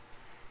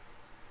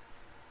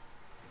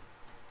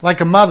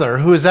 like a mother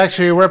who is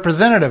actually a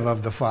representative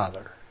of the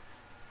father,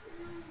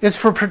 is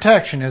for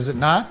protection, is it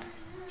not?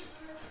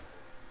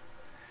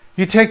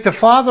 You take the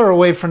father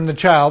away from the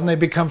child and they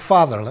become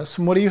fatherless,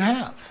 and what do you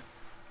have?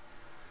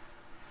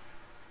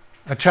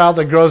 A child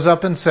that grows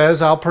up and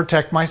says, I'll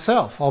protect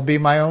myself. I'll be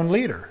my own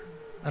leader.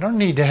 I don't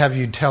need to have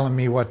you telling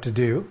me what to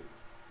do.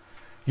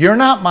 You're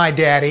not my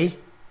daddy.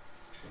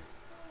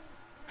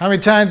 How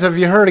many times have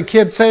you heard a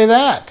kid say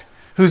that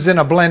who's in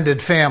a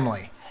blended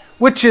family?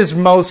 Which is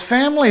most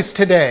families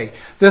today.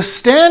 The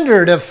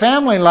standard of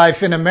family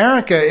life in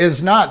America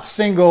is not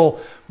single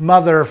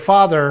mother,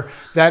 father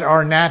that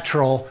are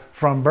natural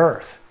from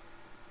birth.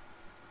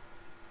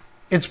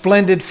 It's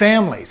blended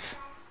families.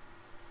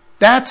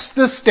 That's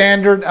the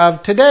standard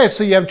of today.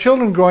 So you have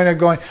children growing up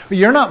going, well,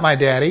 you're not my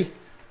daddy.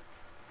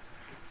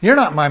 You're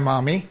not my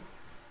mommy.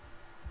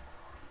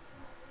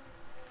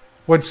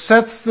 What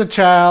sets the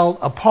child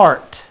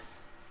apart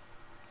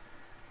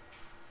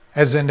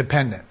as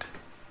independent.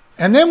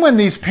 And then when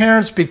these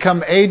parents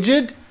become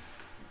aged,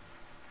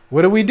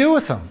 what do we do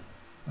with them?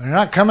 They're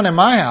not coming in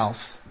my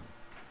house.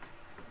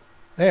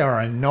 They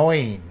are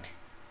annoying.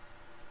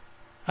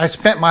 I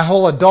spent my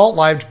whole adult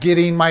life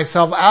getting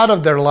myself out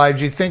of their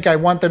lives. You think I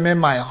want them in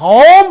my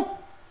home?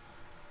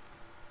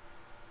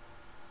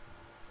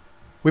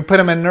 We put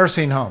them in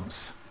nursing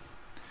homes.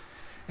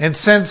 And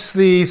since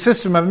the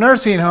system of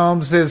nursing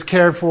homes is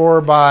cared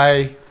for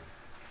by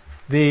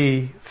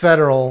the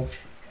federal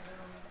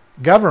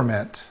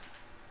government,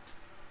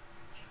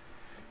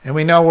 and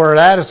we know where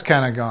that has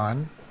kind of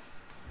gone,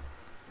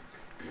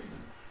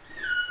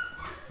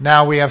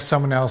 now we have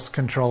someone else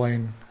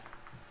controlling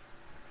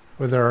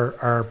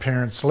whether our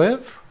parents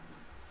live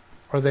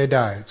or they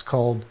die. It's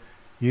called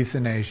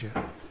euthanasia.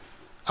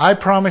 I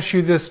promise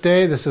you this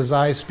day, this is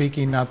I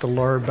speaking, not the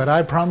Lord, but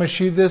I promise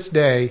you this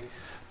day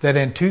that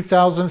in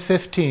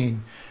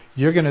 2015,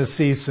 you're going to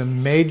see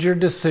some major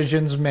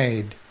decisions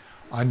made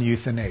on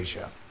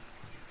euthanasia.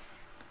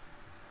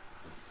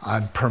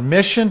 On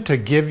permission to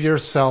give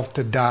yourself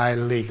to die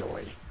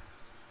legally.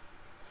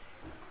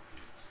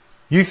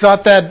 You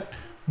thought that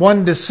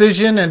one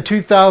decision in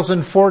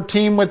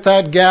 2014 with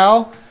that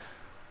gal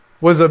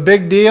was a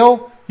big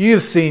deal?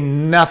 You've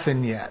seen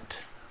nothing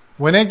yet.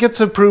 When it gets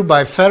approved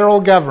by federal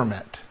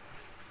government,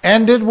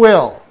 and it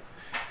will,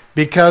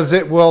 because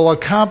it will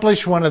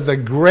accomplish one of the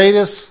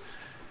greatest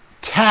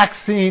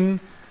taxing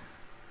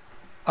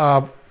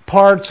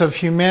parts of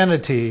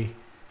humanity,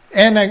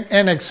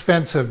 and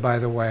expensive, by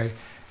the way,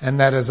 and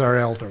that is our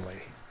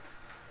elderly.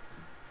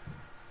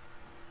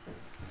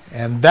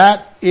 And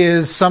that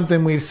is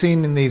something we've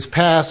seen in these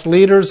past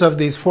leaders of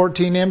these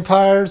 14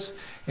 empires,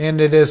 and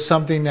it is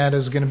something that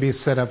is going to be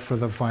set up for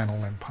the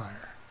final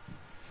empire.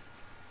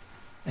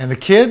 And the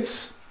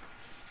kids,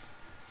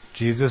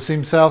 Jesus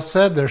himself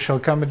said, there shall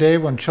come a day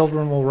when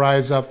children will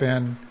rise up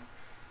and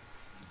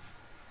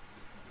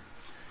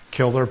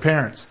kill their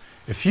parents.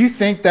 If you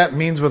think that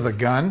means with a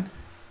gun,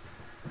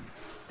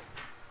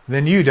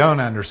 then you don't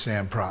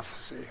understand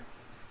prophecy.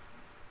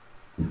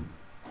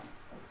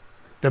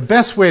 The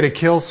best way to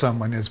kill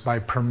someone is by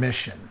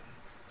permission.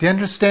 Do you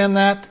understand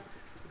that?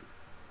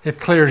 It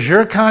clears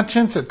your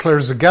conscience. It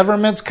clears the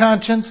government's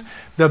conscience.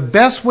 The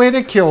best way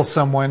to kill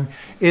someone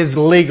is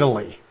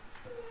legally.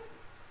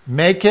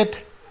 Make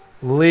it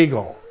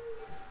legal.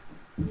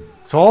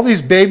 So all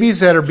these babies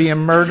that are being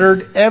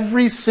murdered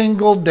every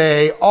single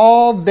day,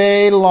 all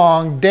day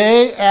long,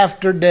 day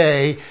after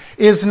day,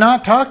 is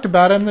not talked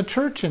about in the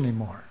church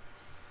anymore.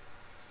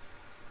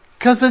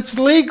 Because it's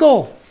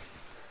legal.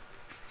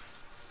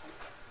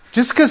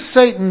 Just because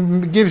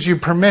Satan gives you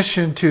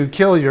permission to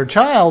kill your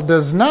child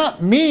does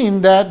not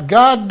mean that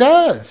God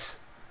does.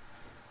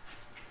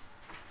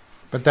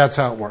 But that's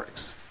how it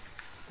works.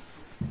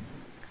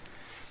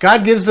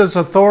 God gives us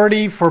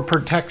authority for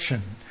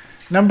protection.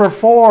 Number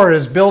 4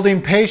 is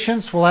building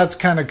patience. Well, that's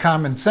kind of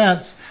common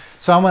sense.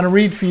 So I'm going to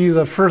read for you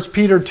the 1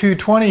 Peter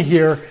 2:20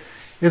 here.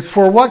 Is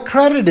for what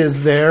credit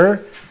is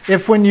there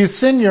if when you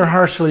sin you're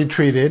harshly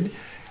treated,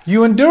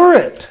 you endure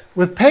it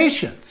with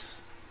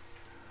patience?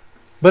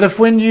 But if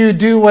when you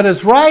do what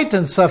is right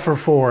and suffer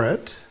for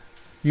it,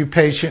 you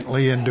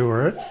patiently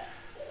endure it,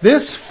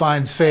 this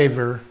finds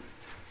favor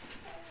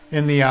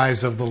in the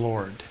eyes of the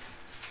Lord.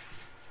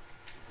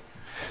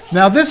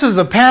 Now this is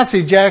a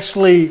passage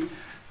actually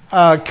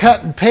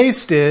cut and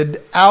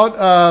pasted out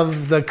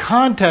of the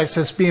context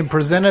that's being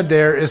presented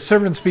there is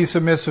servants be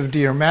submissive to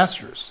your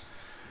masters.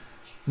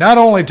 Not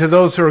only to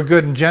those who are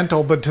good and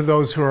gentle, but to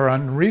those who are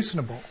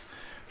unreasonable.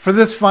 For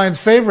this finds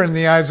favor in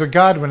the eyes of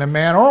God when a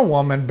man or a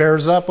woman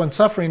bears up when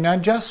suffering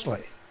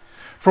unjustly.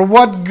 For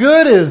what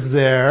good is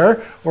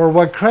there, or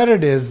what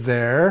credit is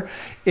there,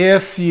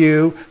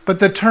 but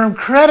the term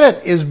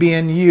credit is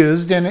being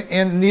used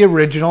in the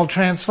original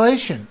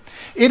translation.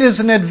 It is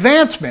an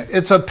advancement.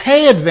 It's a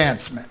pay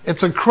advancement.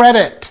 It's a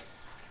credit.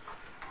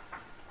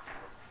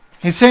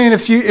 He's saying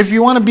if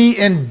you want to be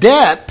in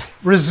debt,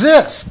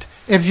 resist.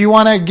 If you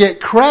want to get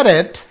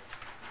credit,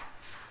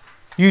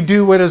 you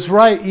do what is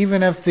right,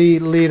 even if the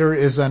leader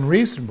is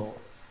unreasonable.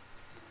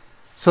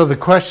 So the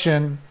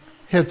question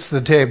hits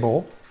the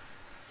table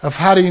of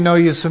how do you know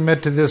you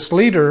submit to this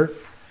leader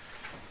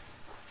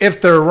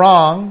if they're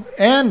wrong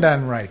and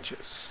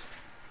unrighteous?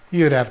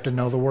 You'd have to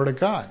know the Word of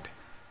God.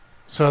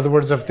 So in other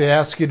words, if they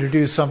ask you to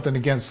do something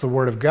against the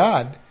Word of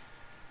God,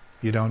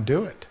 you don't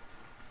do it.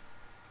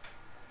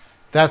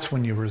 That's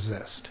when you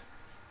resist.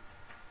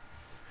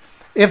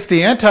 If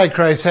the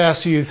Antichrist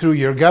asks you through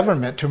your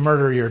government to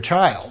murder your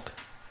child,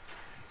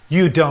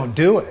 you don't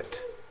do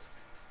it.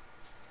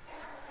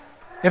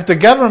 If the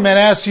government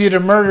asks you to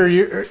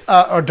murder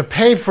or to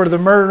pay for the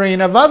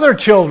murdering of other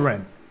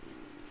children,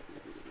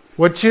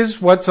 which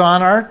is what's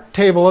on our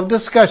table of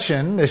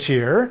discussion this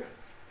year,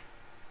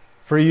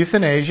 for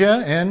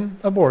euthanasia and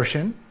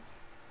abortion,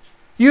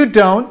 you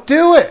don't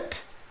do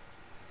it.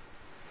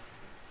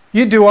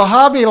 You do a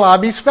Hobby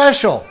Lobby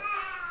special.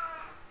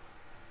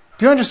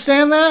 Do you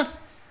understand that?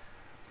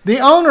 The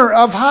owner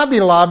of Hobby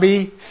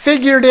Lobby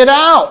figured it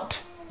out.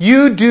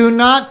 You do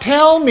not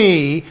tell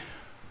me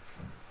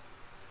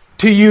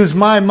to use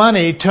my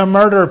money to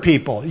murder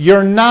people.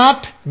 You're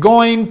not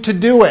going to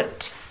do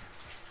it.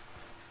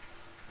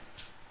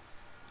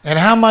 And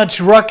how much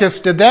ruckus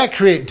did that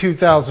create in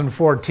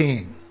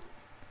 2014?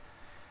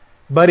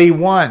 But he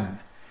won.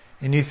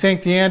 And you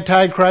think the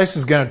Antichrist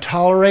is going to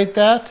tolerate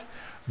that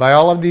by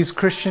all of these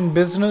Christian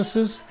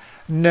businesses?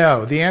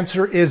 No. The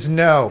answer is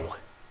no.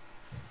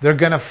 They're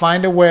going to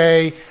find a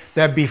way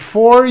that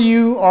before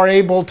you are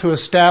able to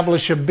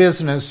establish a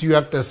business, you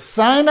have to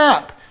sign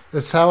up.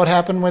 This is how it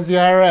happened with the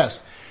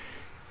IRS.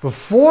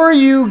 Before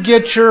you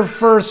get your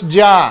first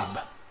job,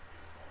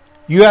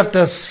 you have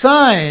to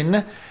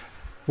sign,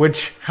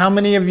 which, how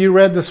many of you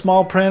read the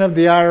small print of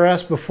the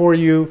IRS before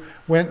you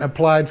went and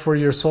applied for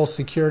your Social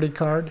Security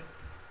card?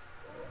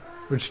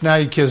 Which now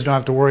you kids don't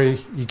have to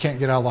worry, you can't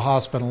get out of the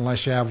hospital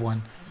unless you have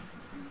one.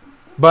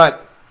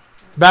 But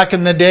back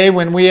in the day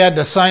when we had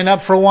to sign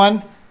up for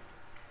one,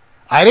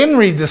 I didn't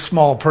read the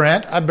small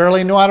print. I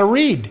barely knew how to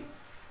read.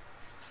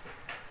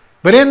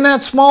 But in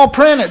that small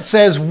print it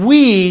says,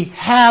 we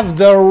have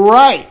the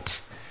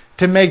right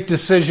to make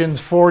decisions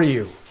for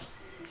you.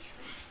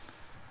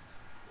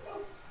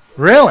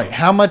 Really?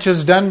 How much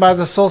is done by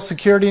the Social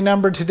Security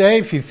number today?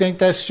 If you think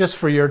that's just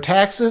for your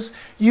taxes,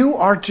 you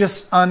are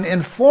just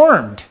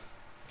uninformed.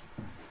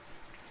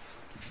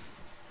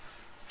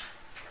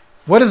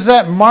 What is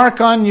that mark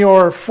on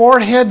your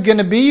forehead going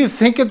to be? You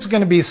think it's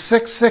going to be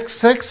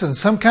 666 and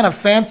some kind of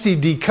fancy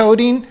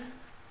decoding?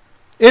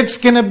 It's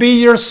going to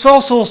be your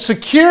Social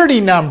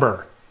Security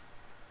number.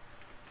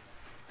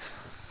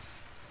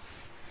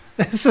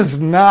 This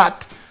is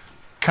not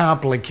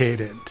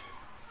complicated.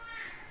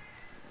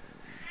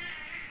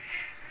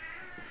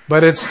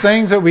 But it's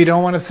things that we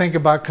don't want to think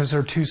about because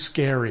they're too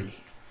scary.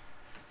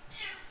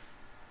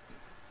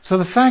 So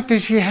the fact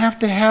is you have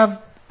to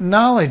have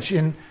knowledge,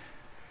 and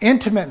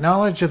intimate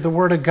knowledge of the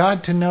Word of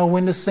God to know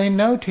when to say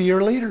no to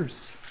your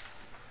leaders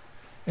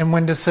and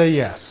when to say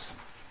yes.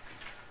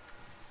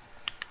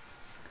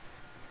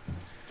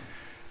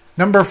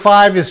 Number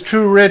 5 is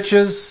true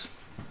riches.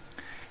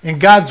 In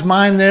God's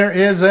mind, there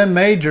is a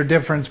major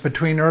difference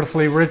between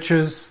earthly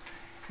riches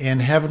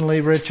and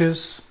heavenly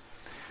riches.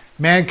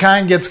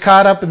 Mankind gets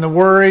caught up in the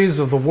worries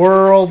of the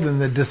world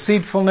and the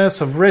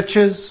deceitfulness of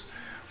riches.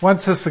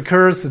 Once this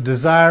occurs, the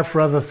desire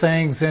for other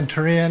things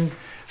enter in,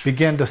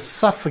 begin to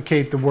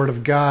suffocate the Word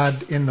of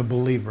God in the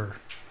believer.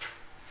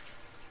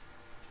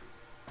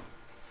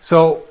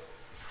 So,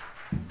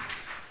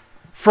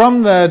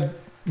 from the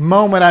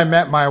moment I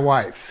met my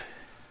wife,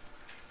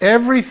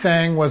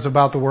 everything was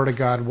about the Word of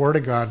God, Word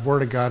of God,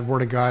 Word of God,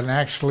 Word of God. And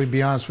actually, to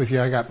be honest with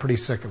you, I got pretty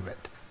sick of it.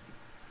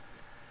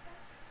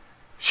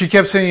 She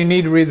kept saying, you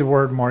need to read the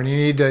Word more. And you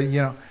need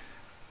to,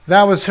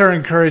 that was her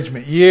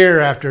encouragement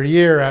year after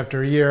year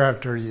after year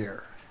after year.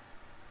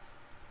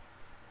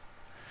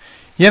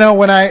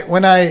 When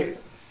I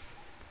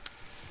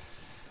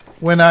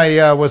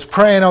was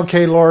praying,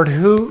 okay, Lord,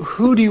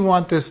 who do you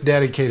want this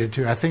dedicated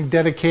to? I think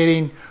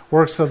dedicating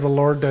works of the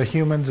Lord to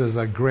humans is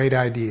a great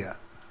idea.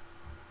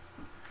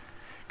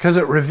 Because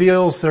it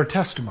reveals their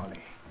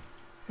testimony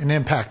and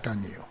impact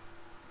on you.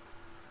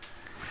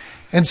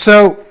 And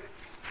so,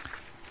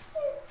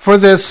 for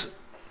this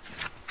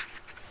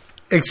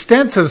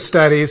extensive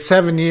study,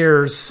 7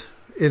 years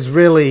is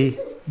really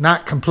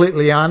not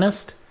completely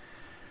honest.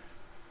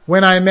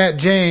 When I met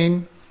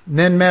Jane,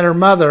 then met her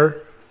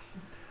mother,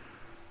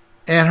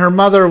 and her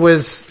mother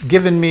was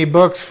giving me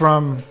books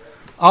from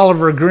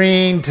Oliver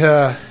Green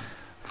to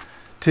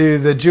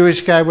the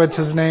Jewish guy, what's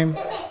his name?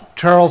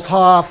 Charles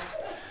Hoff,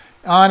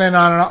 on and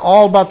on,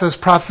 all about this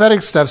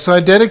prophetic stuff. So I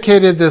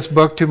dedicated this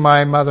book to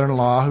my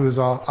mother-in-law, who is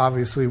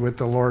obviously with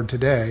the Lord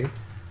today,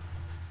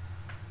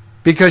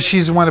 because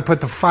she's the one to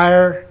put the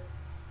fire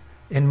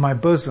in my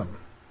bosom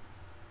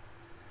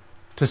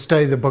to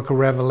study the book of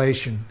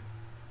Revelation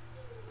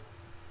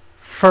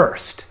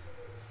first.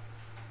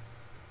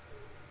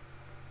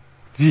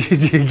 Do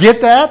you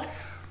get that?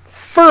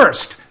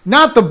 First,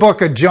 not the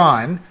book of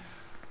John.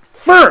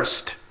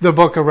 First, the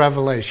book of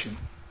Revelation.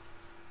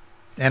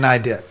 And I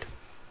did.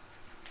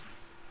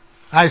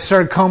 I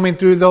started combing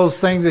through those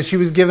things that she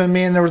was giving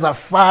me, and there was a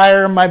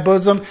fire in my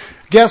bosom.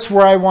 Guess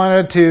where I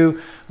wanted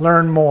to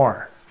learn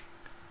more?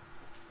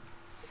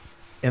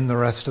 In the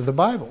rest of the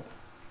Bible.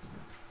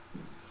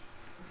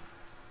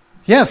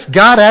 Yes,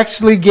 God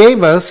actually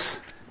gave us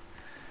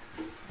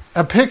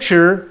a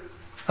picture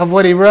of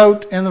what He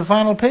wrote in the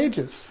final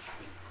pages.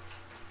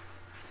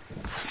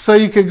 So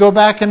you could go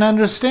back and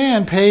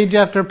understand page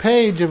after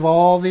page of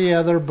all the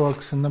other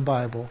books in the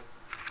Bible.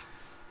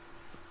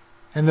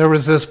 And there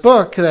was this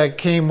book that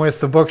came with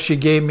the book she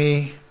gave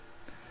me,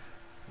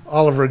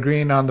 Oliver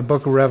Green, on the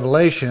book of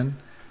Revelation,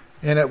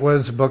 and it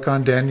was a book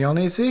on Daniel and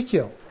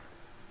Ezekiel.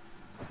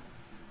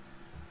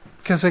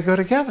 Because they go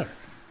together.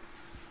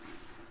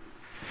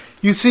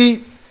 You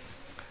see,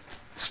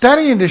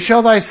 studying to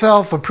show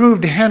thyself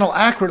approved to handle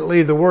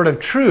accurately the word of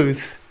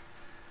truth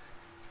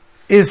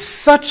is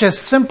such a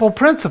simple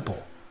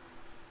principle.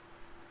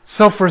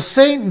 So for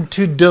Satan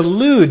to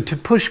delude, to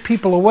push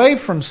people away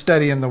from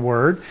studying the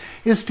Word,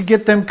 is to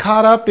get them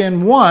caught up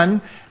in,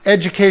 one,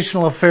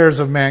 educational affairs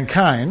of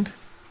mankind,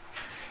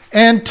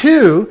 and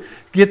two,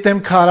 get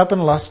them caught up in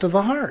lust of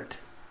the heart.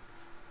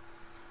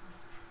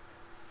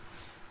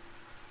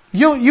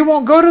 You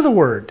won't go to the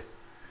Word.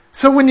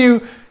 So when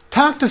you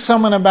talk to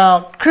someone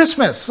about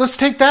Christmas, let's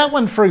take that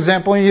one for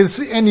example,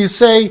 and you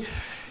say,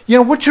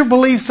 what's your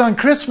beliefs on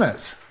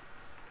Christmas?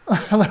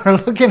 They're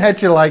looking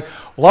at you like,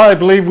 well, I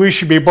believe we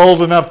should be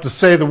bold enough to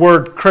say the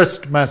word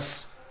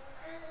Christmas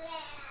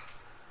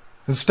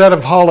instead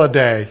of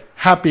holiday.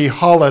 Happy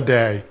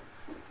holiday.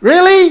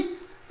 Really?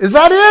 Is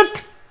that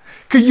it?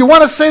 Could you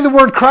want to say the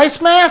word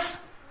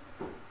Christmas?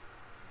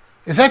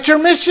 Is that your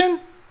mission?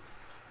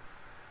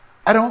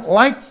 I don't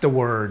like the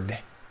word.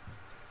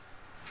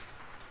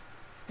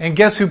 And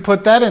guess who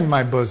put that in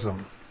my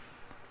bosom?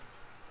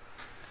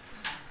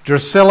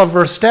 Drusilla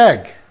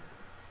Versteg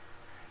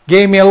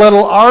gave me a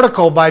little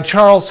article by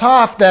Charles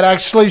Hoff that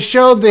actually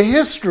showed the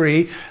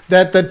history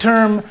that the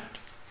term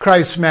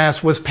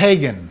Christmas was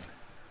pagan.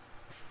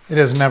 It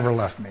has never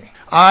left me.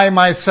 I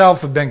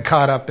myself have been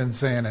caught up in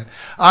saying it.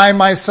 I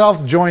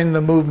myself joined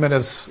the movement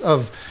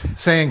of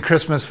saying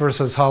Christmas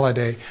versus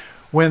holiday,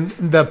 when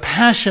the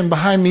passion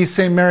behind me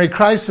saying Merry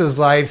Christ's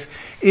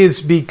life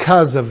is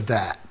because of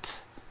that.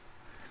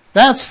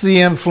 That's the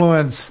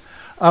influence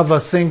of a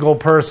single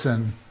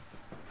person,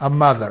 a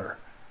mother,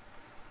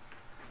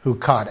 who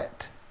caught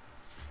it.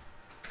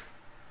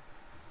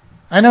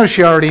 I know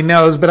she already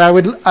knows, but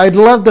I'd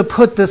love to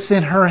put this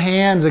in her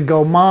hands and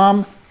go,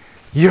 Mom,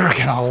 you're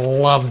going to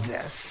love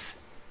this.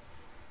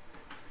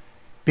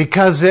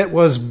 Because it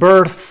was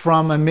birthed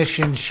from a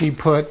mission she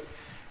put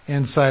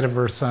inside of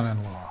her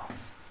son-in-law.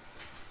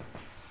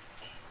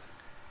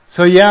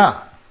 So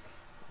yeah,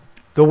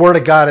 the Word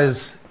of God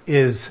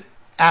is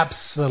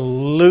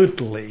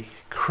absolutely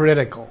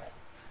critical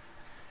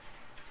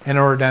in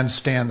order to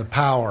understand the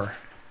power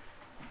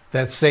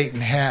that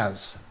Satan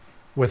has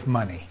with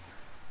money.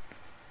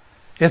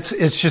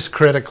 It's just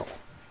critical.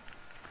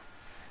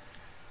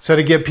 So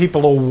to get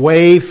people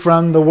away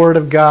from the Word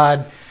of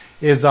God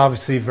is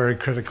obviously very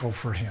critical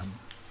for him.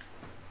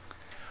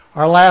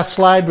 Our last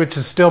slide, which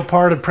is still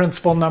part of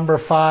principle number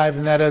 5,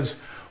 and that is,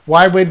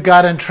 why would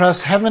God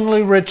entrust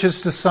heavenly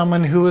riches to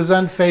someone who is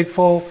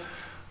unfaithful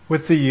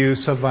with the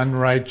use of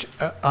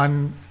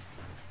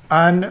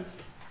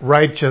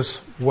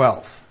unrighteous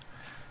wealth?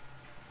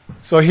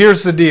 So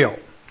here's the deal.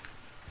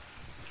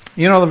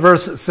 You know the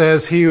verse that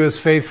says, he who is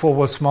faithful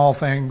with small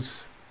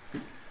things.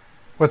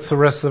 What's the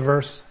rest of the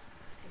verse?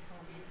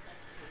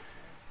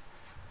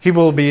 He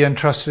will be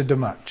entrusted to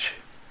much.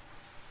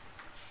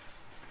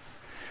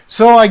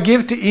 So I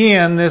give to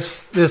Ian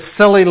this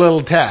silly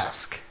little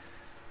task.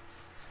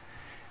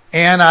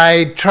 And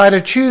I try to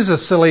choose a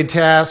silly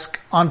task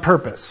on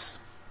purpose.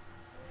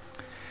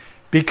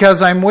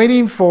 Because I'm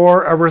waiting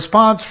for a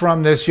response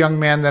from this young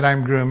man that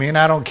I'm grooming.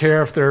 I don't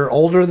care if they're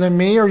older than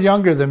me or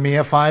younger than me.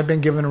 If I've been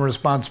given a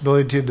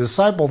responsibility to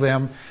disciple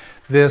them,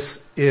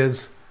 this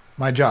is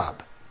my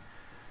job.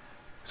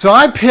 So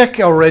I pick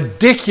a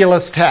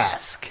ridiculous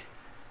task.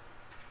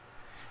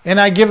 And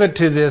I give it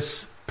to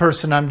this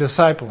person I'm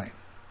discipling.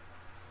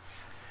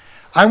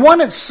 I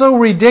want it so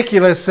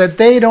ridiculous that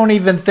they don't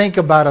even think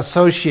about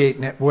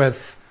associating it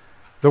with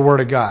the Word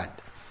of God.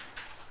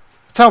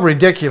 That's how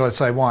ridiculous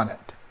I want it.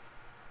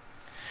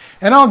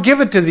 And I'll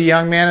give it to the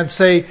young man and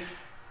say,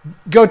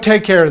 go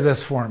take care of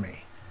this for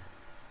me.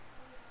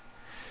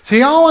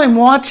 See, all I'm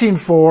watching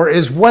for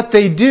is what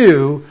they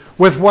do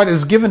with what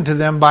is given to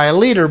them by a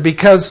leader,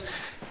 because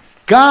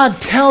God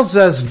tells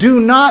us, do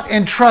not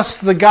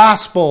entrust the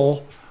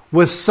gospel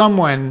with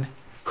someone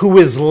who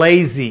is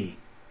lazy.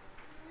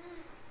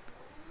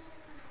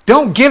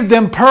 Don't give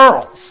them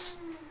pearls.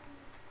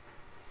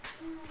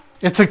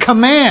 It's a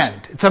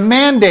command. It's a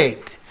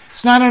mandate.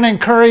 It's not an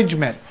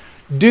encouragement.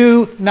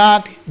 Do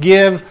not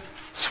give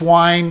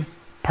swine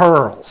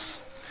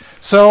pearls.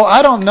 So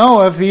I don't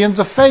know if Ian's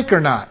a fake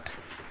or not.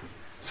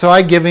 So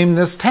I give him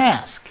this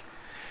task.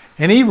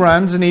 And he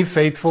runs and he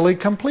faithfully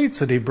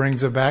completes it. He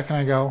brings it back and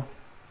I go,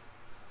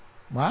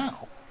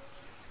 wow.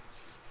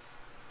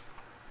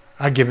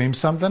 I give him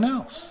something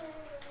else.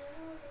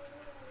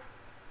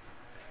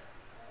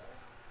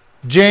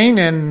 Jane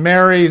and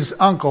Mary's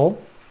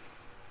uncle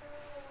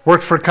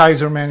worked for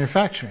Kaiser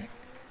Manufacturing.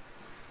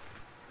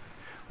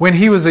 When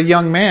he was a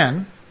young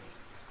man,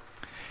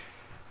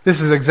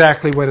 this is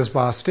exactly what his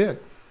boss did.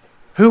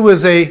 Who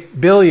was a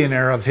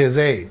billionaire of his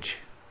age?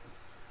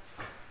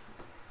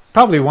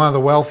 Probably one of the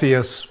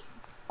wealthiest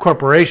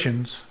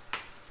corporations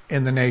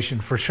in the nation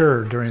for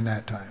sure during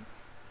that time.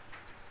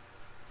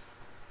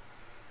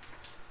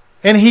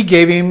 And he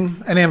gave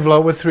him an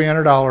envelope with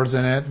 $300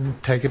 in it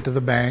and take it to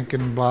the bank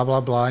and blah, blah,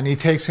 blah. And he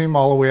takes him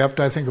all the way up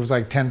to, I think it was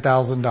like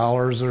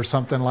 $10,000 or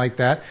something like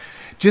that,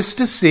 just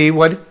to see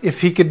what if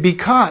he could be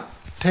caught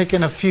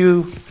taking a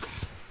few,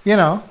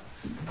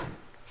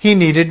 he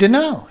needed to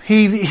know.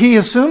 He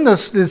assumed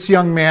this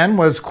young man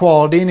was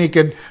quality and he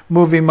could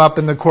move him up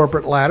in the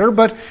corporate ladder,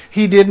 but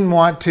he didn't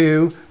want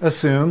to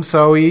assume,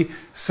 so he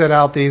set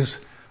out these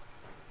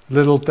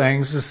little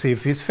things to see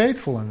if he's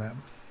faithful in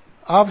them.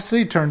 Obviously,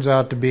 he turns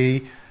out to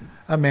be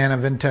a man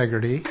of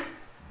integrity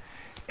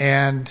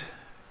and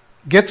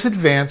gets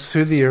advanced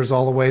through the years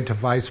all the way to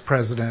vice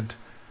president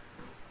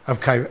of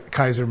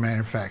Kaiser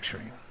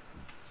Manufacturing,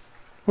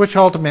 which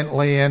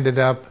ultimately ended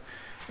up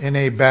in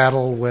a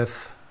battle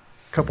with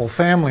a couple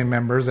family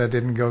members that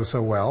didn't go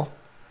so well.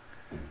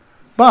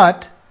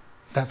 But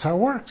that's how it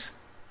works.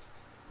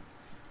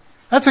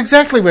 That's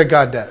exactly what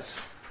God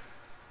does.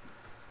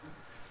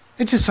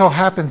 It just so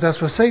happens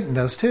that's what Satan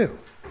does too.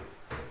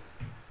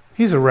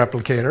 He's a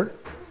replicator.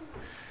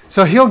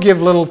 So he'll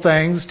give little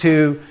things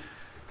to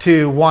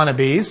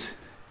wannabes,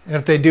 and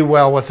if they do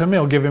well with him,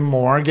 he'll give him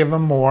more, give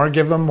him more,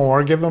 give him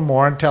more, give him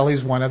more until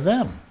he's one of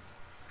them.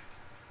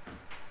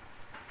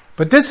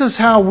 But this is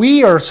how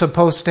we are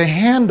supposed to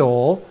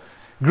handle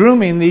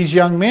grooming these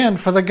young men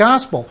for the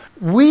gospel.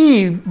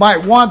 We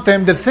might want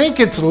them to think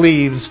it's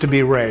leaves to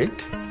be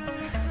raked,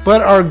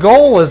 but our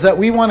goal is that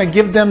we want to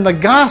give them the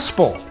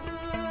gospel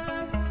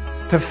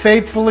to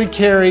faithfully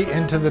carry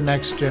into the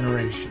next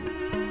generation.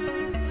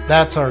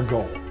 That's our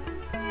goal.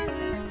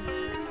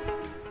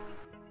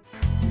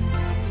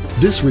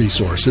 This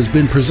resource has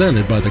been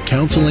presented by the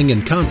Counseling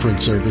and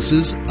Conference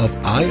Services of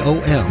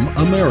IOM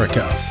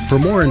America. For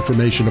more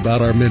information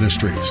about our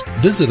ministries,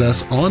 visit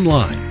us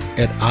online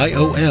at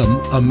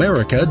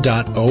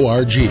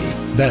IOMAmerica.org.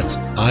 That's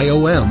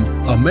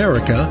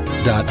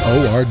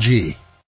IOMAmerica.org.